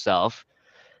know yourself,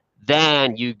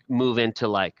 then you move into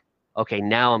okay,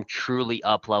 now I'm truly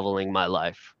up leveling my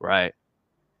life, right?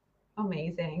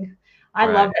 amazing. I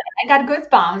love Right. that. I got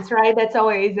goosebumps, right? That's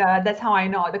always that's how I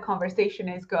know the conversation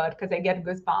is good, because I get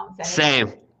goosebumps and it's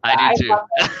Same. I do I too. love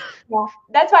it. Yeah,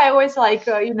 that's why I always like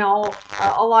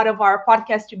a lot of our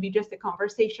podcasts to be just a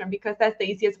conversation, because that's the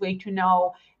easiest way to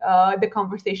know the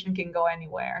conversation can go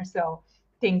anywhere. So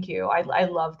thank you. I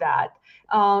love that.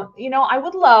 I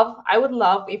would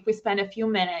love if we spend a few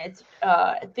minutes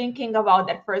thinking about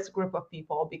that first group of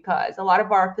people, because a lot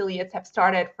of our affiliates have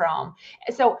started from.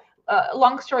 So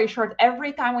long story short,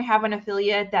 every time we have an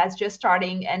affiliate that's just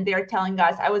starting and they're telling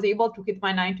us, I was able to quit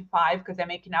my 9 to 5 because I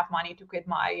make enough money to quit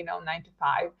my 9 to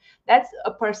 5, that's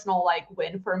a personal like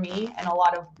win for me and a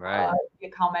lot of Right.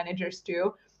 account managers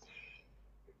too.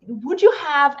 Would you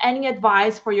have any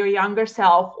advice for your younger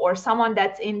self or someone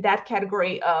that's in that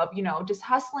category of just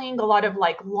hustling a lot of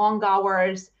like long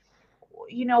hours,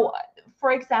 you know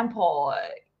for example,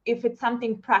 if it's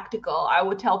something practical, I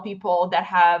would tell people that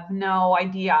have no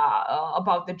idea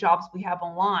about the jobs we have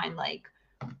online, like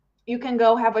you can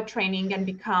go have a training and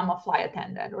become a flight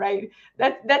attendant, right?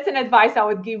 That's an advice I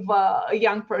would give a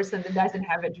young person that doesn't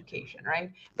have education,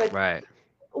 right? But Right.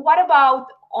 what about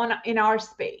on in our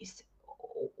space?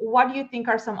 What do you think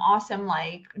are some awesome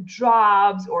like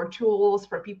jobs or tools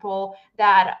for people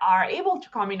that are able to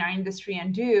come in our industry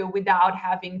and do without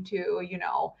having to,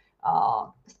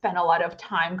 spend a lot of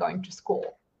time going to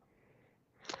school?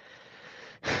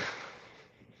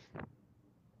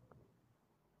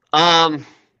 Um,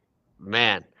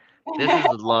 Man, this is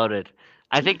loaded.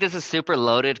 I think this is super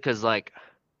loaded because like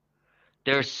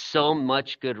there's so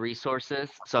much good resources.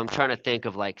 So I'm trying to think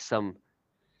of like some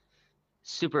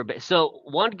so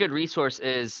one good resource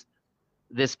is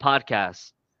this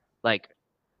podcast. Like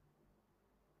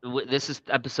this is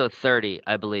episode 30,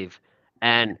 I believe,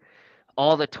 and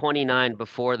all the 29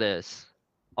 before this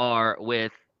are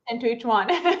with And to each one.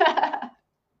 I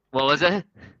what was it?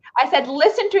 said,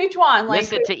 listen to each one. Like,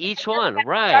 Listen to each one,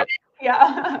 right?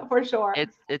 yeah, for sure.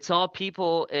 It's all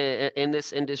people in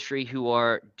this industry who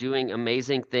are doing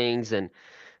amazing things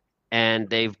and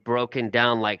they've broken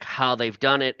down like how they've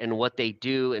done it and what they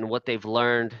do and what they've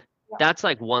learned. Yeah. That's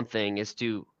like one thing is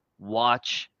to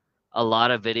watch a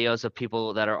lot of videos of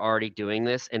people that are already doing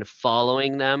this and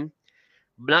following them.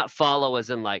 Not follow as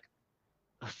in like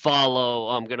follow,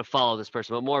 oh, I'm going to follow this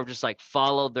person, but more of just like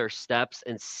follow their steps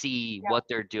and see Yeah. what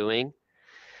they're doing.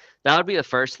 That would be the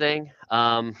first thing.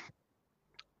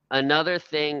 Another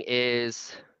thing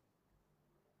is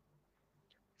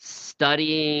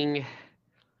studying.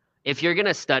 If you're going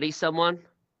to study someone,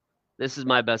 this is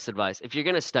my best advice. If you're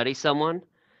going to study someone,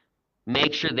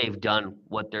 make sure they've done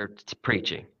what they're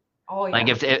preaching. Oh, yeah. Like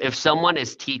if someone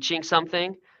is teaching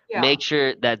something, Yeah. make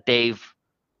sure that they've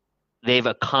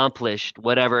accomplished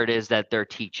whatever it is that they're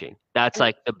teaching. That's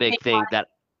like the big thing that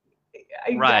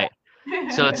Exactly. right.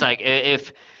 So it's like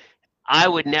if I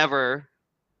would never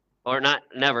or not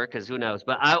never because who knows,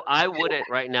 but I wouldn't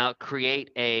right now create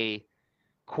a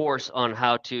course on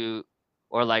how to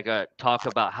or like a talk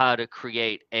about how to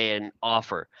create an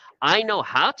offer. I know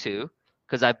how to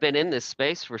because I've been in this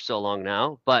space for so long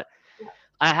now, but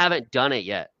I haven't done it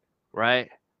yet, right?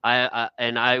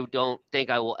 And I don't think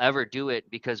I will ever do it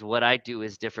because what I do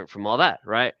is different from all that,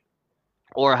 right?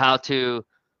 Or how to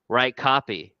write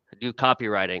copy, do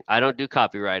copywriting. I don't do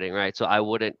copywriting, right? So I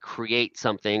wouldn't create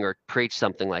something or preach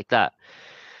something like that.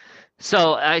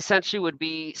 So I essentially would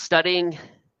be studying.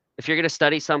 If you're going to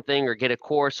study something or get a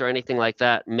course or anything like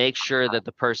that, make sure that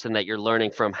the person that you're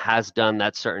learning from has done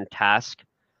that certain task.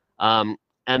 And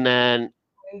then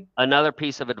another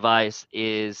piece of advice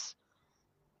is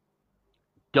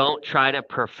don't try to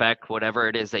perfect whatever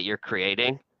it is that you're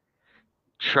creating.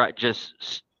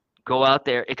 Just go out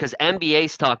there because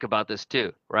MBAs talk about this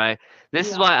too, right?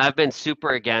 This is why I've been super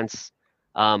against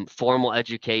formal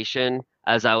education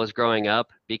as I was growing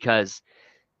up because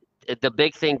the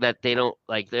big thing that they don't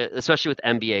like, especially with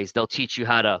MBAs, they'll teach you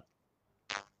how to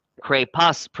create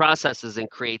processes and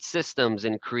create systems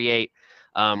and create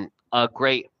a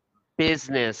great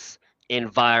business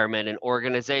environment and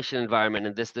organization environment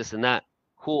and this and that.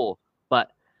 Cool, but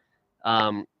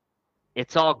um,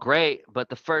 it's all great. But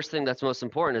the first thing that's most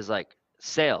important is like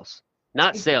sales,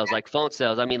 not sales like phone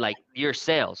sales. I mean like your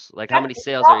sales. Like how many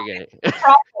sales are you getting?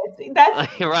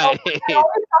 That's right. I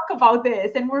always talk about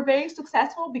this, and we're very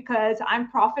successful because I'm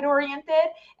profit oriented.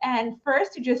 And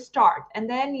first, you just start, and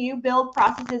then you build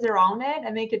processes around it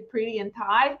and make it pretty and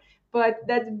tight. But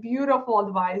that's beautiful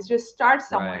advice. Just start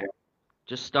somewhere. Right.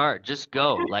 Just start. Just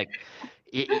go. Like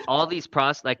all these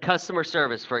process, like customer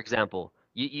service, for example.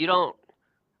 You don't.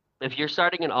 If you're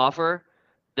starting an offer,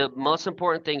 the most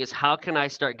important thing is how can I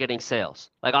start getting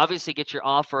sales? Like obviously get your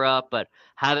offer up, but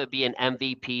have it be an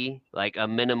MVP, like a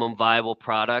minimum viable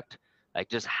product. Like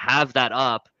just have that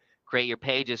up, create your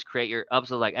pages, create your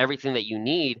upsells, like everything that you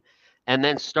need, and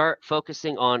then start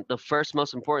focusing on the first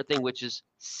most important thing, which is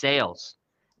sales.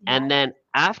 And then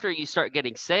after you start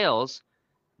getting sales,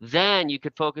 then you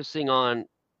could focusing on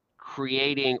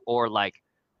creating or like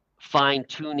fine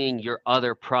tuning your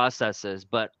other processes.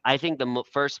 But I think the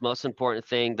first most important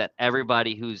thing that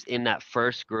everybody who's in that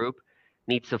first group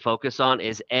needs to focus on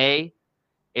is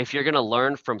if you're going to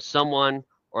learn from someone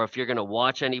or if you're going to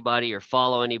watch anybody or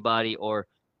follow anybody or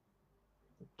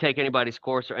take anybody's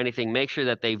course or anything, make sure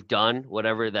that they've done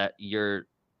whatever that you're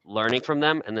learning from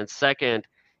them. And then second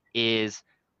is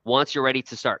once you're ready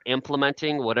to start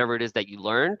implementing whatever it is that you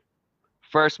learned,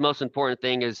 first most important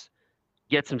thing is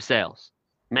get some sales,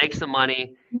 make some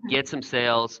money, get some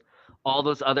sales. all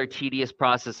those other tedious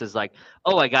processes like,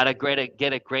 oh, I gotta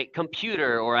get a great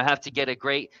computer, or I have to get a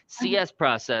great CS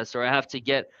process, or I have to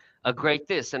get a great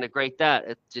this and a great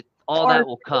that. All or that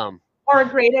will come. or a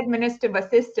great administrative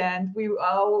assistant. We,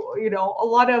 a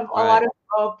lot Right.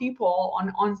 of people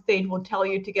on stage will tell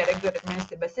you to get a good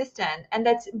administrative assistant, and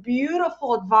that's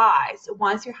beautiful advice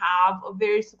once you have a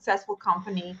very successful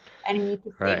company and you need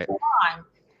to save Right. time.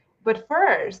 But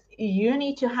first, you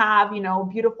need to have,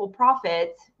 beautiful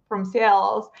profits from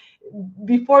sales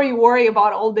before you worry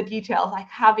about all the details, like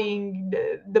having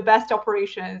the best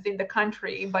operations in the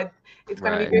country. But it's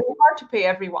going to be Right. very hard to pay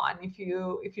everyone if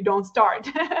you don't start.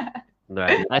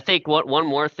 Right. I think one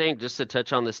more thing just to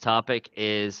touch on this topic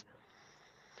is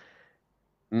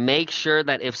make sure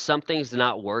that if something's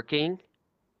not working,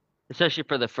 especially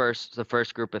for the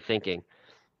first group of thinking,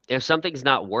 if something's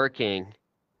not working,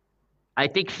 I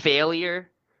think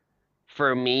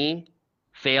for me,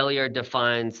 failure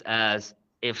defines as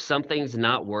if something's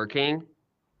not working,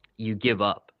 you give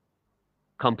up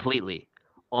completely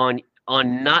on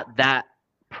not that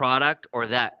product or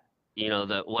that,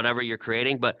 the whatever you're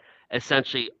creating, but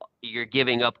essentially you're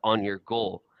giving up on your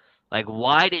goal. Like,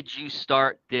 why did you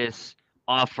start this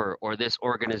offer or this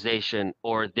organization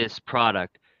or this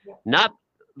product? Not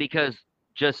because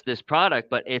just this product,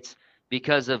 but it's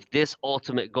because of this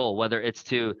ultimate goal, whether it's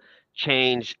to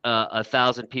change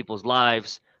 1,000 people's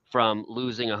lives from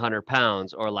losing 100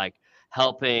 pounds, or like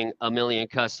helping 1 million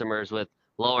customers with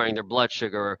lowering their blood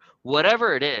sugar, or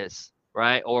whatever it is,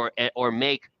 right? Or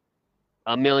make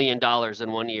 $1 million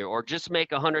in one year, or just make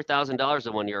 $100,000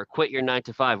 in one year, or quit your 9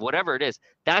 to 5, whatever it is.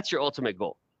 That's your ultimate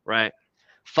goal, right?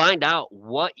 Find out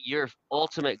what your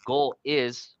ultimate goal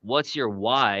is, what's your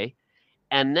why,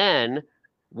 and then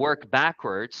work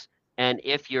backwards. And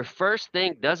if your first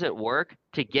thing doesn't work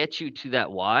to get you to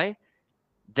that why,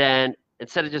 then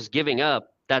instead of just giving up,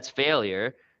 that's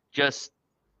failure. Just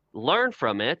learn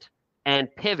from it and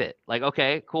pivot. Like,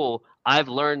 okay, cool. I've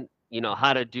learned,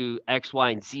 how to do X,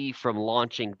 Y, and Z from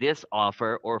launching this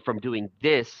offer or from doing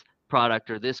this product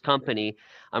or this company.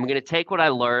 I'm going to take what I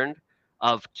learned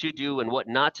of to do and what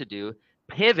not to do,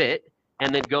 pivot,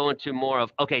 and then go into more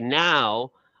of, okay,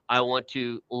 now I want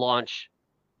to launch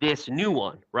this new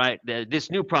one, right? This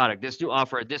new product, this new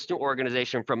offer, this new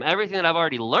organization from everything that I've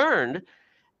already learned,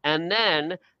 and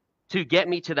then to get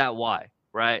me to that why,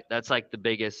 right? That's like the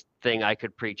biggest thing I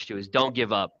could preach to is don't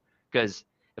give up. Because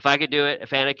if I could do it,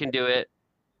 if Anna can do it,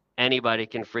 anybody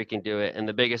can freaking do it. And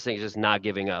the biggest thing is just not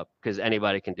giving up, because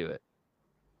anybody can do it.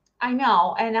 I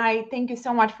know. And I thank you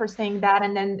so much for saying that.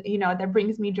 And then, that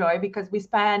brings me joy because we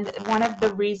spent one of the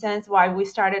reasons why we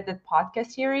started the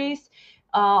podcast series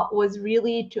was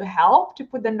really to help to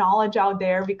put the knowledge out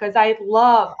there because I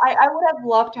would have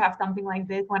loved to have something like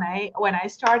this when I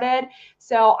started.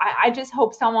 So I just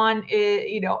hope someone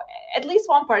at least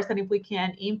one person, if we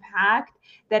can impact,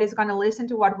 that is going to listen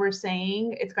to what we're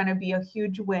saying. It's going to be a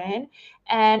huge win.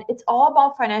 And it's all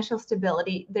about financial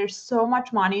stability. There's so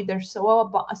much money, there's so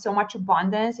much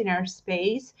abundance in our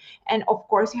space, and of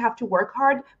course you have to work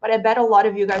hard, but I bet a lot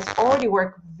of you guys already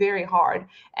work very hard,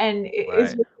 and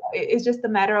Right. it's just a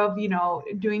matter of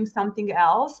doing something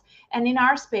else. And in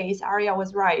our space, Aria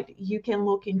was right, you can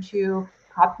look into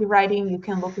copywriting, you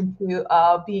can look into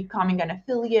becoming an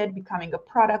affiliate, becoming a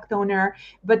product owner,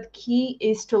 but key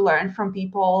is to learn from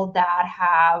people that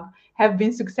have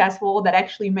been successful, that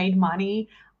actually made money.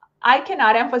 I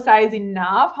cannot emphasize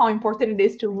enough how important it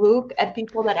is to look at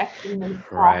people that actually made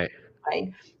profit, Right.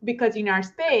 right? Because in our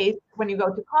space, when you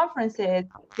go to conferences,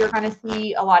 you're going to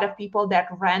see a lot of people that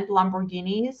rent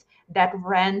Lamborghinis, that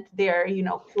rent their,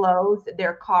 clothes,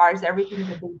 their cars, everything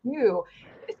that they do.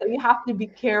 So you have to be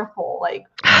careful. Like,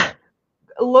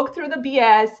 look through the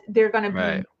BS. There are going to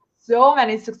Right. be so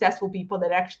many successful people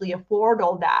that actually afford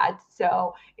all that.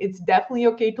 So it's definitely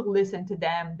okay to listen to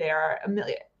them. There are a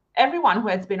million. Everyone who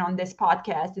has been on this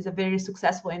podcast is a very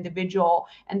successful individual,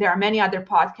 and there are many other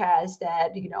podcasts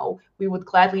that we would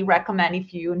gladly recommend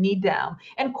if you need them,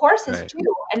 and courses Right.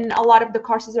 too. And a lot of the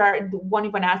courses won't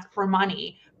even ask for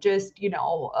money; just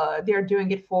they're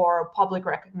doing it for public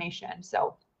recognition.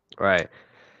 So Right.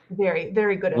 very,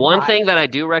 very good One advice. thing that I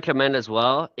do recommend as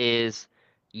well is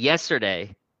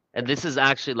yesterday, and this is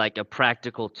actually like a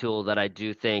practical tool that I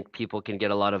do think people can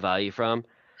get a lot of value from.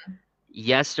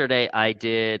 Yesterday I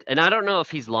did, and I don't know if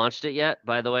he's launched it yet,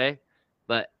 by the way,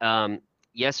 but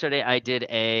yesterday I did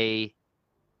a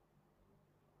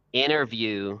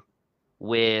interview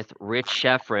with Rich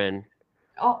Sheffrin.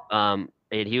 Oh,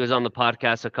 And he was on the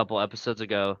podcast a couple episodes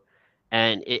ago,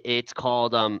 and it's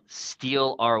called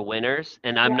 "Steal Our Winners."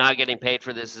 And I'm yeah. not getting paid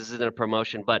for this. This isn't a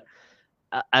promotion, but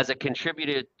as a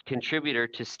contributor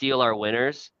to Steal Our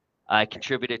Winners, I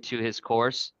contributed to his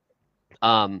course.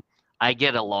 Um, I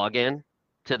get a login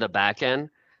to the back end,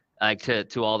 like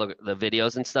to all the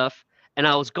videos and stuff. And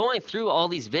I was going through all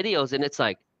these videos, and it's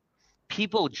like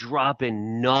people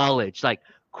dropping knowledge, like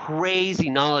crazy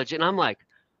knowledge, and I'm like,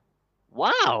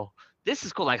 wow, this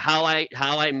is cool. Like how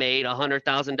I made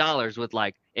 $100,000 with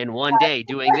like in one day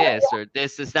doing this or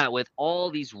this that with all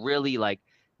these really like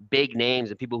big names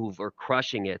and people who are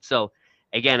crushing it. So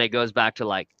again, it goes back to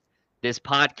like this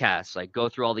podcast, like go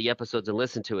through all the episodes and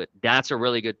listen to it. That's a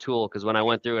really good tool because when I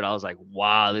went through it, I was like,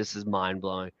 wow, this is mind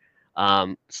blowing.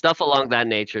 Stuff along that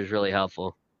nature is really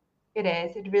helpful. It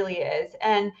is. It really is.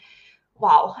 And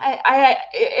wow,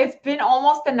 it's been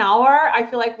almost an hour. I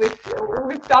feel like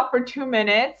we've talked for 2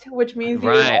 minutes, which means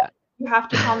Right. you have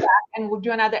to come back and we'll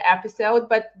do another episode.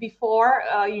 But before,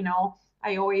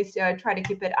 I always try to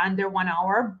keep it under 1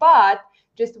 hour. But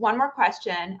just one more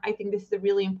question. I think this is a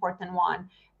really important one.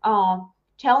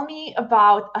 Tell me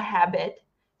about a habit,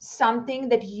 something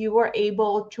that you were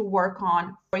able to work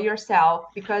on for yourself,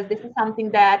 because this is something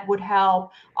that would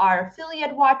help our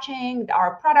affiliate watching,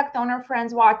 our product owner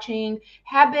friends watching.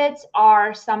 Habits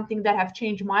are something that have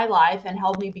changed my life and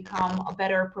helped me become a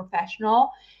better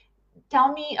professional.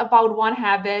 Tell me about one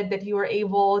habit that you were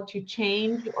able to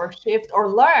change or shift or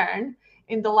learn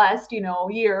in the last,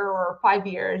 year or 5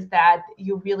 years that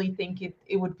you really think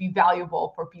it would be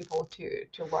valuable for people to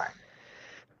learn.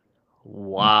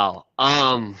 Wow.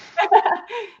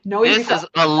 No easy This is question.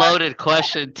 a loaded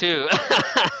question too.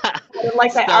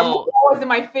 Like I So was in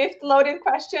my fifth loaded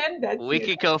question. That's we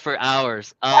could go for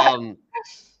hours.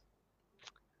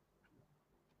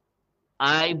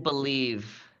 I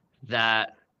believe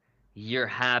that your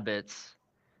habits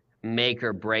make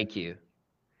or break you.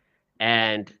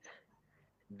 And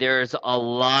there's a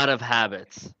lot of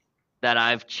habits that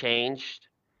I've changed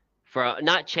for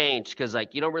not changed because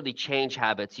like you don't really change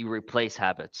habits, you replace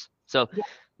habits. So yeah.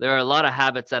 there are a lot of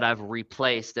habits that I've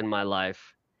replaced in my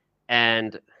life.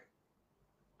 And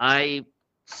I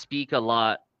speak a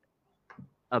lot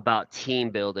about team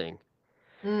building.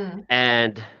 Mm,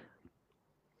 And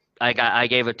I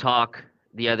gave a talk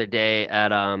the other day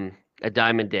at a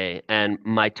Diamond Day, and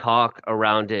my talk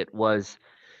around it was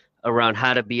around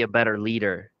how to be a better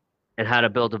leader and how to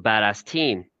build a badass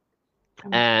team.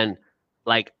 And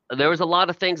like there was a lot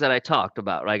of things that I talked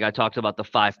about. Like I talked about the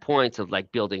 5 points of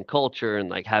like building culture and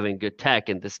like having good tech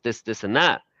and this and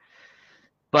that.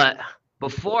 But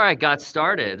before I got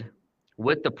started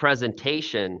with the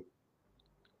presentation,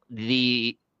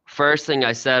 the first thing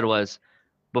I said was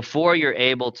before you're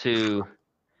able to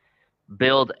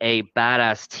build a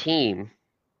badass team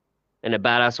and a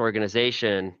badass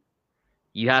organization,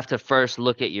 you have to first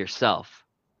look at yourself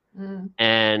mm,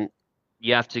 and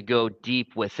you have to go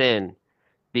deep within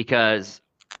because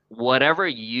whatever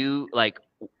you like,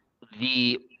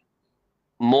 the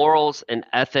morals and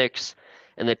ethics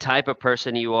and the type of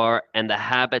person you are and the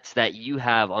habits that you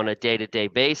have on a day-to-day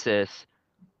basis,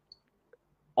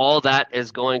 all that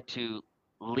is going to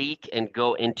leak and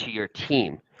go into your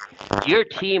team. Your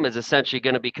team is essentially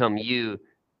going to become you.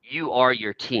 You are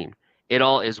your team. It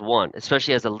all is one,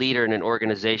 especially as a leader in an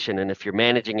organization. And if you're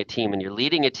managing a team and you're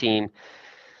leading a team,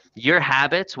 your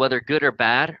habits, whether good or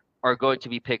bad, are going to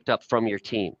be picked up from your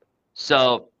team.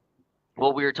 So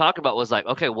what we were talking about was like,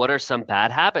 okay, what are some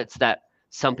bad habits that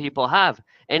some people have?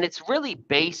 And it's really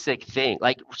basic thing,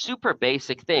 like super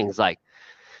basic things. Like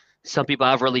some people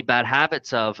have really bad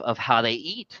habits of how they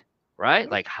eat, right?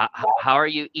 Like how are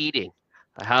you eating?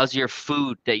 How's your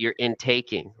food that you're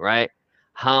intaking, right?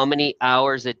 How many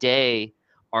hours a day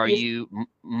are yes, you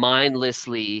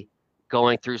mindlessly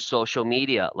going through social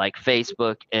media like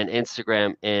Facebook and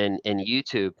Instagram and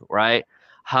YouTube, right?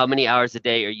 How many hours a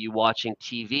day are you watching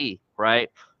TV, right?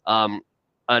 Um,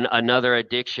 another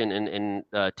addiction in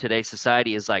today's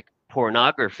society is like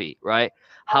pornography, right?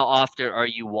 How often are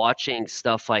you watching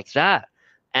stuff like that?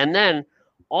 And then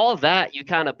all that you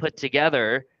kind of put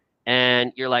together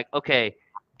and you're like, okay,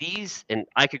 these, and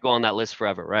I could go on that list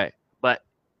forever, right? But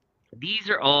these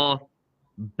are all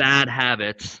bad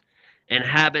habits and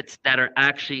habits that are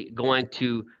actually going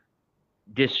to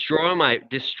destroy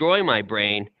my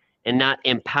brain and not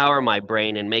empower my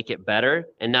brain and make it better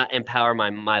and not empower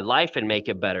my life and make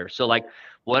it better. So like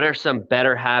what are some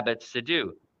better habits to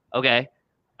do? Okay,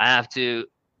 I have to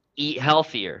eat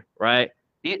healthier, right?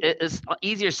 It's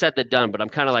easier said than done, but I'm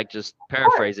kind of like just of course.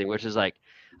 paraphrasing, which is like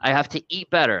I have to eat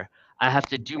better. I have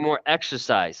to do more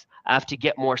exercise. I have to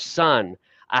get more sun.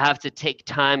 I have to take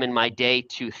time in my day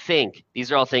to think.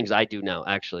 These are all things I do now,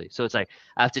 actually. So it's like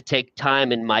I have to take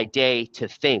time in my day to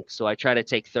think. So I try to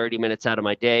take 30 minutes out of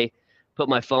my day, put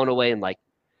my phone away and like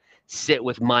sit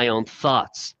with my own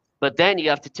thoughts. But then you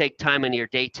have to take time in your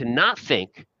day to not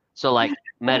think. So like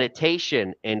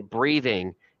meditation and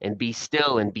breathing and be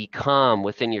still and be calm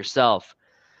within yourself.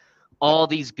 All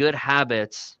these good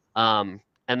habits,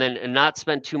 and not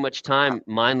spend too much time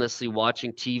mindlessly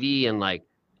watching TV and like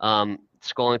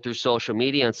scrolling through social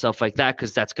media and stuff like that,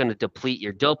 because that's going to deplete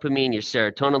your dopamine, your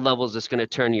serotonin levels. It's going to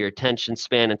turn your attention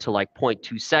span into like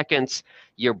 0.2 seconds.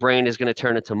 Your brain is going to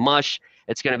turn into mush.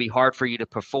 It's going to be hard for you to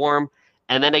perform.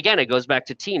 And then again, it goes back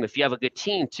to team. If you have a good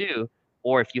team too,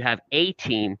 or if you have a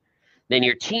team, then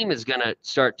your team is going to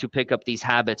start to pick up these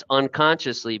habits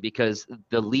unconsciously because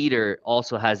the leader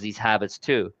also has these habits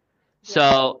too.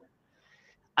 So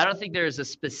I don't think there's a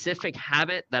specific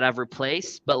habit that I've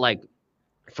replaced, but like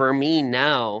for me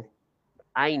now,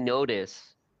 I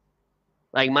notice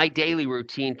like my daily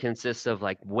routine consists of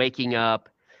like waking up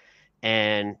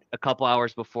and a couple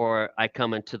hours before I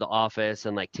come into the office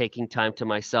and like taking time to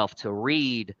myself to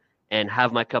read and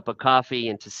have my cup of coffee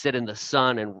and to sit in the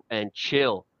sun and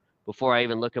chill before I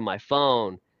even look at my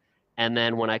phone. And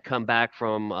then when I come back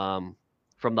from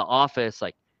the office,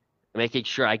 like making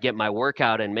sure I get my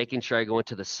workout and making sure I go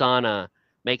into the sauna,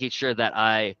 making sure that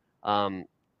I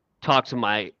talk to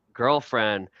my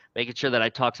girlfriend, making sure that I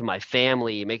talk to my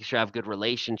family, making sure I have good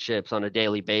relationships on a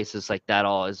daily basis, like that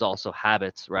all is also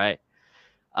habits, right?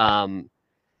 Um,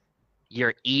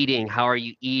 you're eating, how are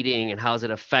you eating and how's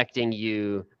it affecting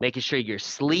you? Making sure you're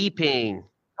sleeping,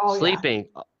 Oh yeah. sleeping.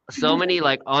 So many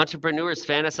like entrepreneurs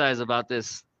fantasize about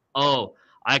this. Oh,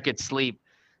 I could sleep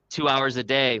 2 hours a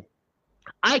day.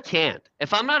 I can't.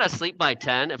 If I'm not asleep by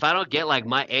 10, if I don't get like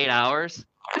my 8 hours,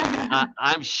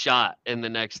 I'm shot in the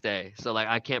next day. So like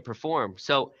I can't perform.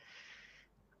 So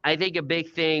I think a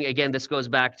big thing, again, this goes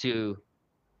back to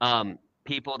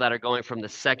people that are going from the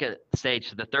second stage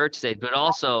to the third stage, but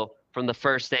also from the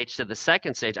first stage to the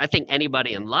second stage. I think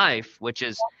anybody in life, which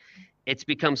is, it's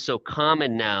become so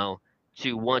common now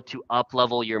to want to up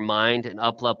level your mind and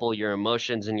up level your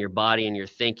emotions and your body and your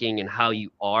thinking and how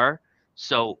you are.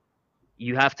 So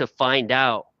you have to find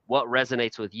out what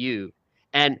resonates with you.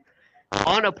 And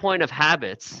on a point of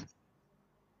habits,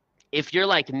 if you're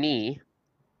like me,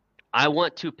 I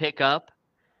want to pick up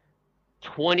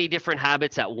 20 different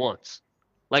habits at once.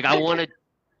 Like I want to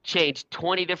change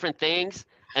 20 different things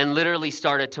and literally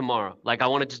start it tomorrow. Like I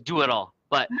want to just do it all.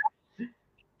 But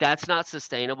that's not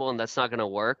sustainable and that's not going to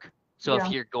work. So if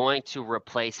Yeah. you're going to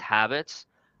replace habits,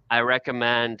 I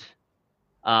recommend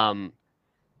um,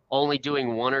 only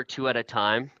doing one or two at a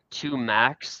time, two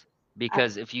max,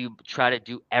 because if you try to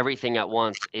do everything at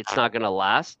once, it's not going to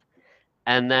last.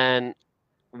 And then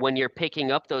when you're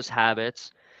picking up those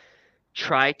habits,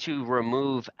 try to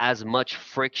remove as much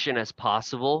friction as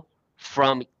possible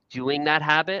from doing that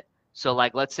habit. So,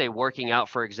 like, let's say working out,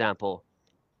 for example,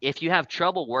 if you have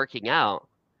trouble working out,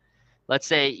 let's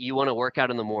say you want to work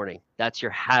out in the morning, that's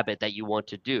your habit that you want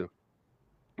to do,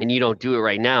 and you don't do it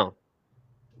right now.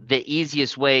 The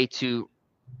easiest way to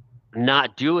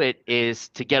not do it is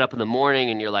to get up in the morning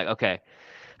and you're like, okay,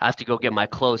 I have to go get my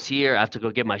clothes here. I have to go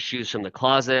get my shoes from the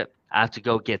closet. I have to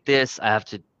go get this. I have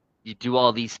to you do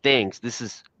all these things. This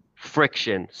is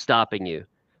friction stopping you.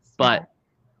 Smart. But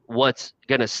what's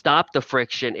going to stop the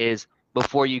friction is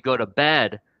before you go to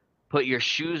bed, put your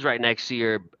shoes right next to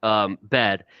your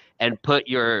bed and put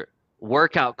your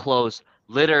workout clothes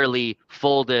literally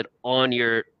folded on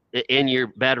your in your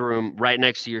bedroom right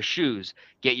next to your shoes.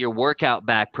 Get your workout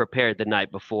bag prepared the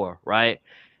night before, right?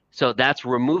 So that's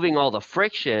removing all the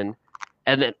friction,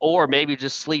 and then or maybe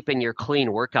just sleep in your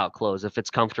clean workout clothes if it's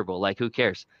comfortable, like who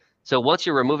cares? So once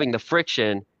you're removing the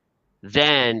friction,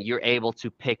 then you're able to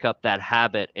pick up that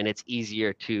habit and it's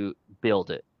easier to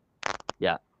build it.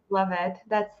 Yeah. Love it.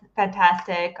 That's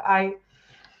fantastic.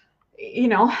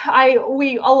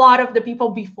 We a lot of the people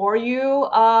before you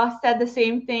said the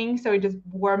same thing, so it just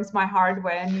warms my heart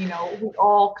when we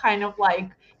all kind of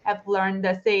like have learned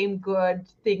the same good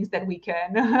things that we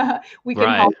can we can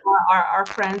Right. help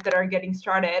our friends that are getting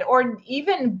started, or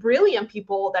even brilliant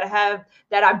people that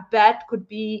I bet could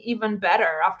be even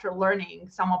better after learning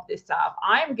some of this stuff.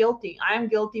 I am guilty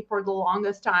for the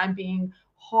longest time being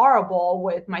horrible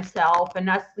with myself and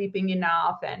not sleeping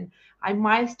enough, and I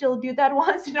might still do that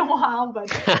once in a while, but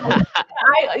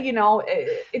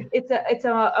it's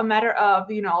a matter of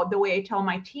the way I tell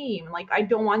my team. Like I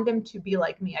don't want them to be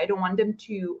like me. I don't want them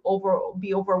to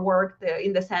be overworked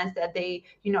in the sense that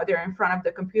they're in front of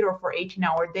the computer for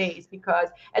 18-hour days, because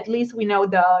at least we know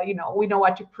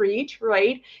what to preach,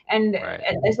 right? And Right.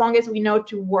 as long as we know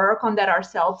to work on that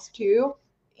ourselves too.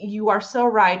 You are so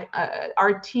right.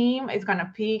 Our team is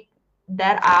gonna peak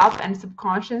that up, and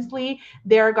subconsciously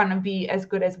they're going to be as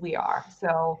good as we are.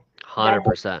 So that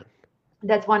 100%.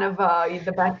 that's one of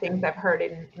the best things I've heard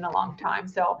in a long time.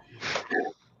 So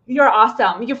you're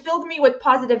awesome. You filled me with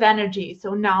positive energy.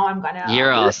 So now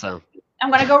You're awesome. I'm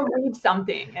gonna go read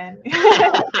something, and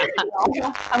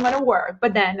I'm gonna work.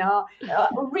 But then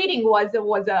reading was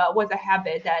a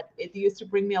habit that it used to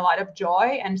bring me a lot of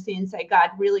joy. And since I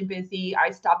got really busy,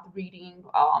 I stopped reading.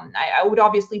 I would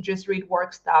obviously just read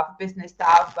work stuff, business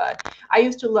stuff, but I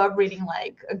used to love reading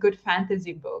like a good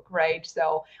fantasy book, right?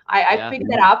 So I Yeah, picked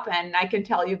that up, and I can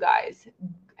tell you guys,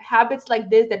 habits like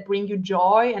this that bring you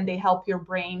joy and they help your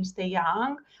brain stay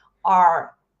young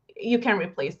are, you can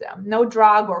replace them. No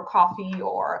drug or coffee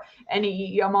or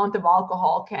any amount of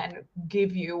alcohol can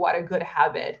give you what a good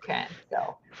habit can.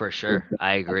 So for sure.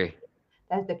 I agree.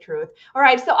 that's the truth. All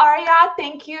right. So Arya,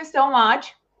 thank you so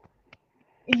much.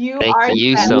 You Thank are the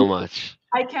you best. so much.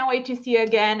 I can't wait to see you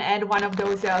again at one of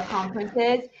those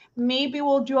conferences. Maybe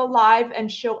we'll do a live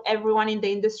and show everyone in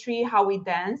the industry how we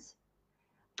dance.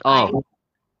 I Oh,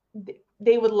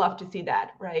 They would love to see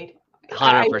that, right?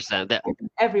 I 100%. That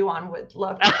Everyone would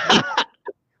love to see.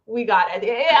 We got it.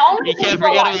 Only you if we can't go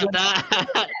forget live. about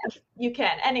that. You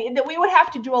can, and we would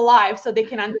have to do a live so they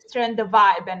can understand the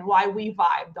vibe and why we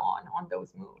vibed on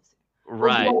those moves.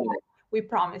 We'll do Right. a live. We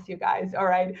promise you guys. All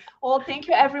right. Well, thank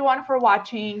you everyone for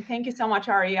watching. Thank you so much,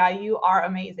 Aria. You are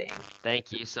amazing.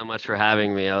 Thank you so much for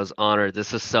having me. I was honored.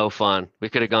 This is so fun. We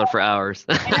could have gone for hours.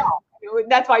 I know.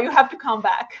 That's why you have to come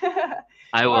back.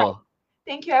 I All right. will.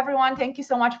 Thank you, everyone. Thank you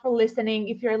so much for listening.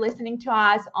 If you're listening to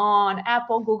us on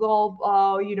Apple, Google,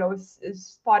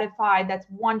 Spotify, that's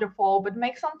wonderful. But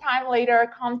make some time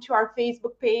later, come to our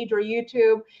Facebook page or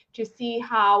YouTube to see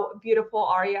how beautiful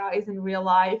Arya is in real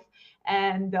life.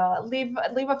 And leave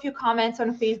a few comments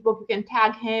on Facebook. You can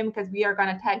tag him because we are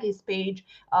gonna tag his page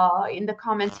in the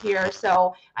comments here.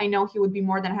 So I know he would be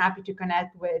more than happy to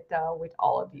connect with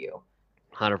all of you.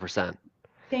 100%.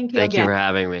 Thank you Thank you again. for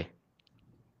having me.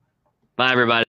 Bye, everybody.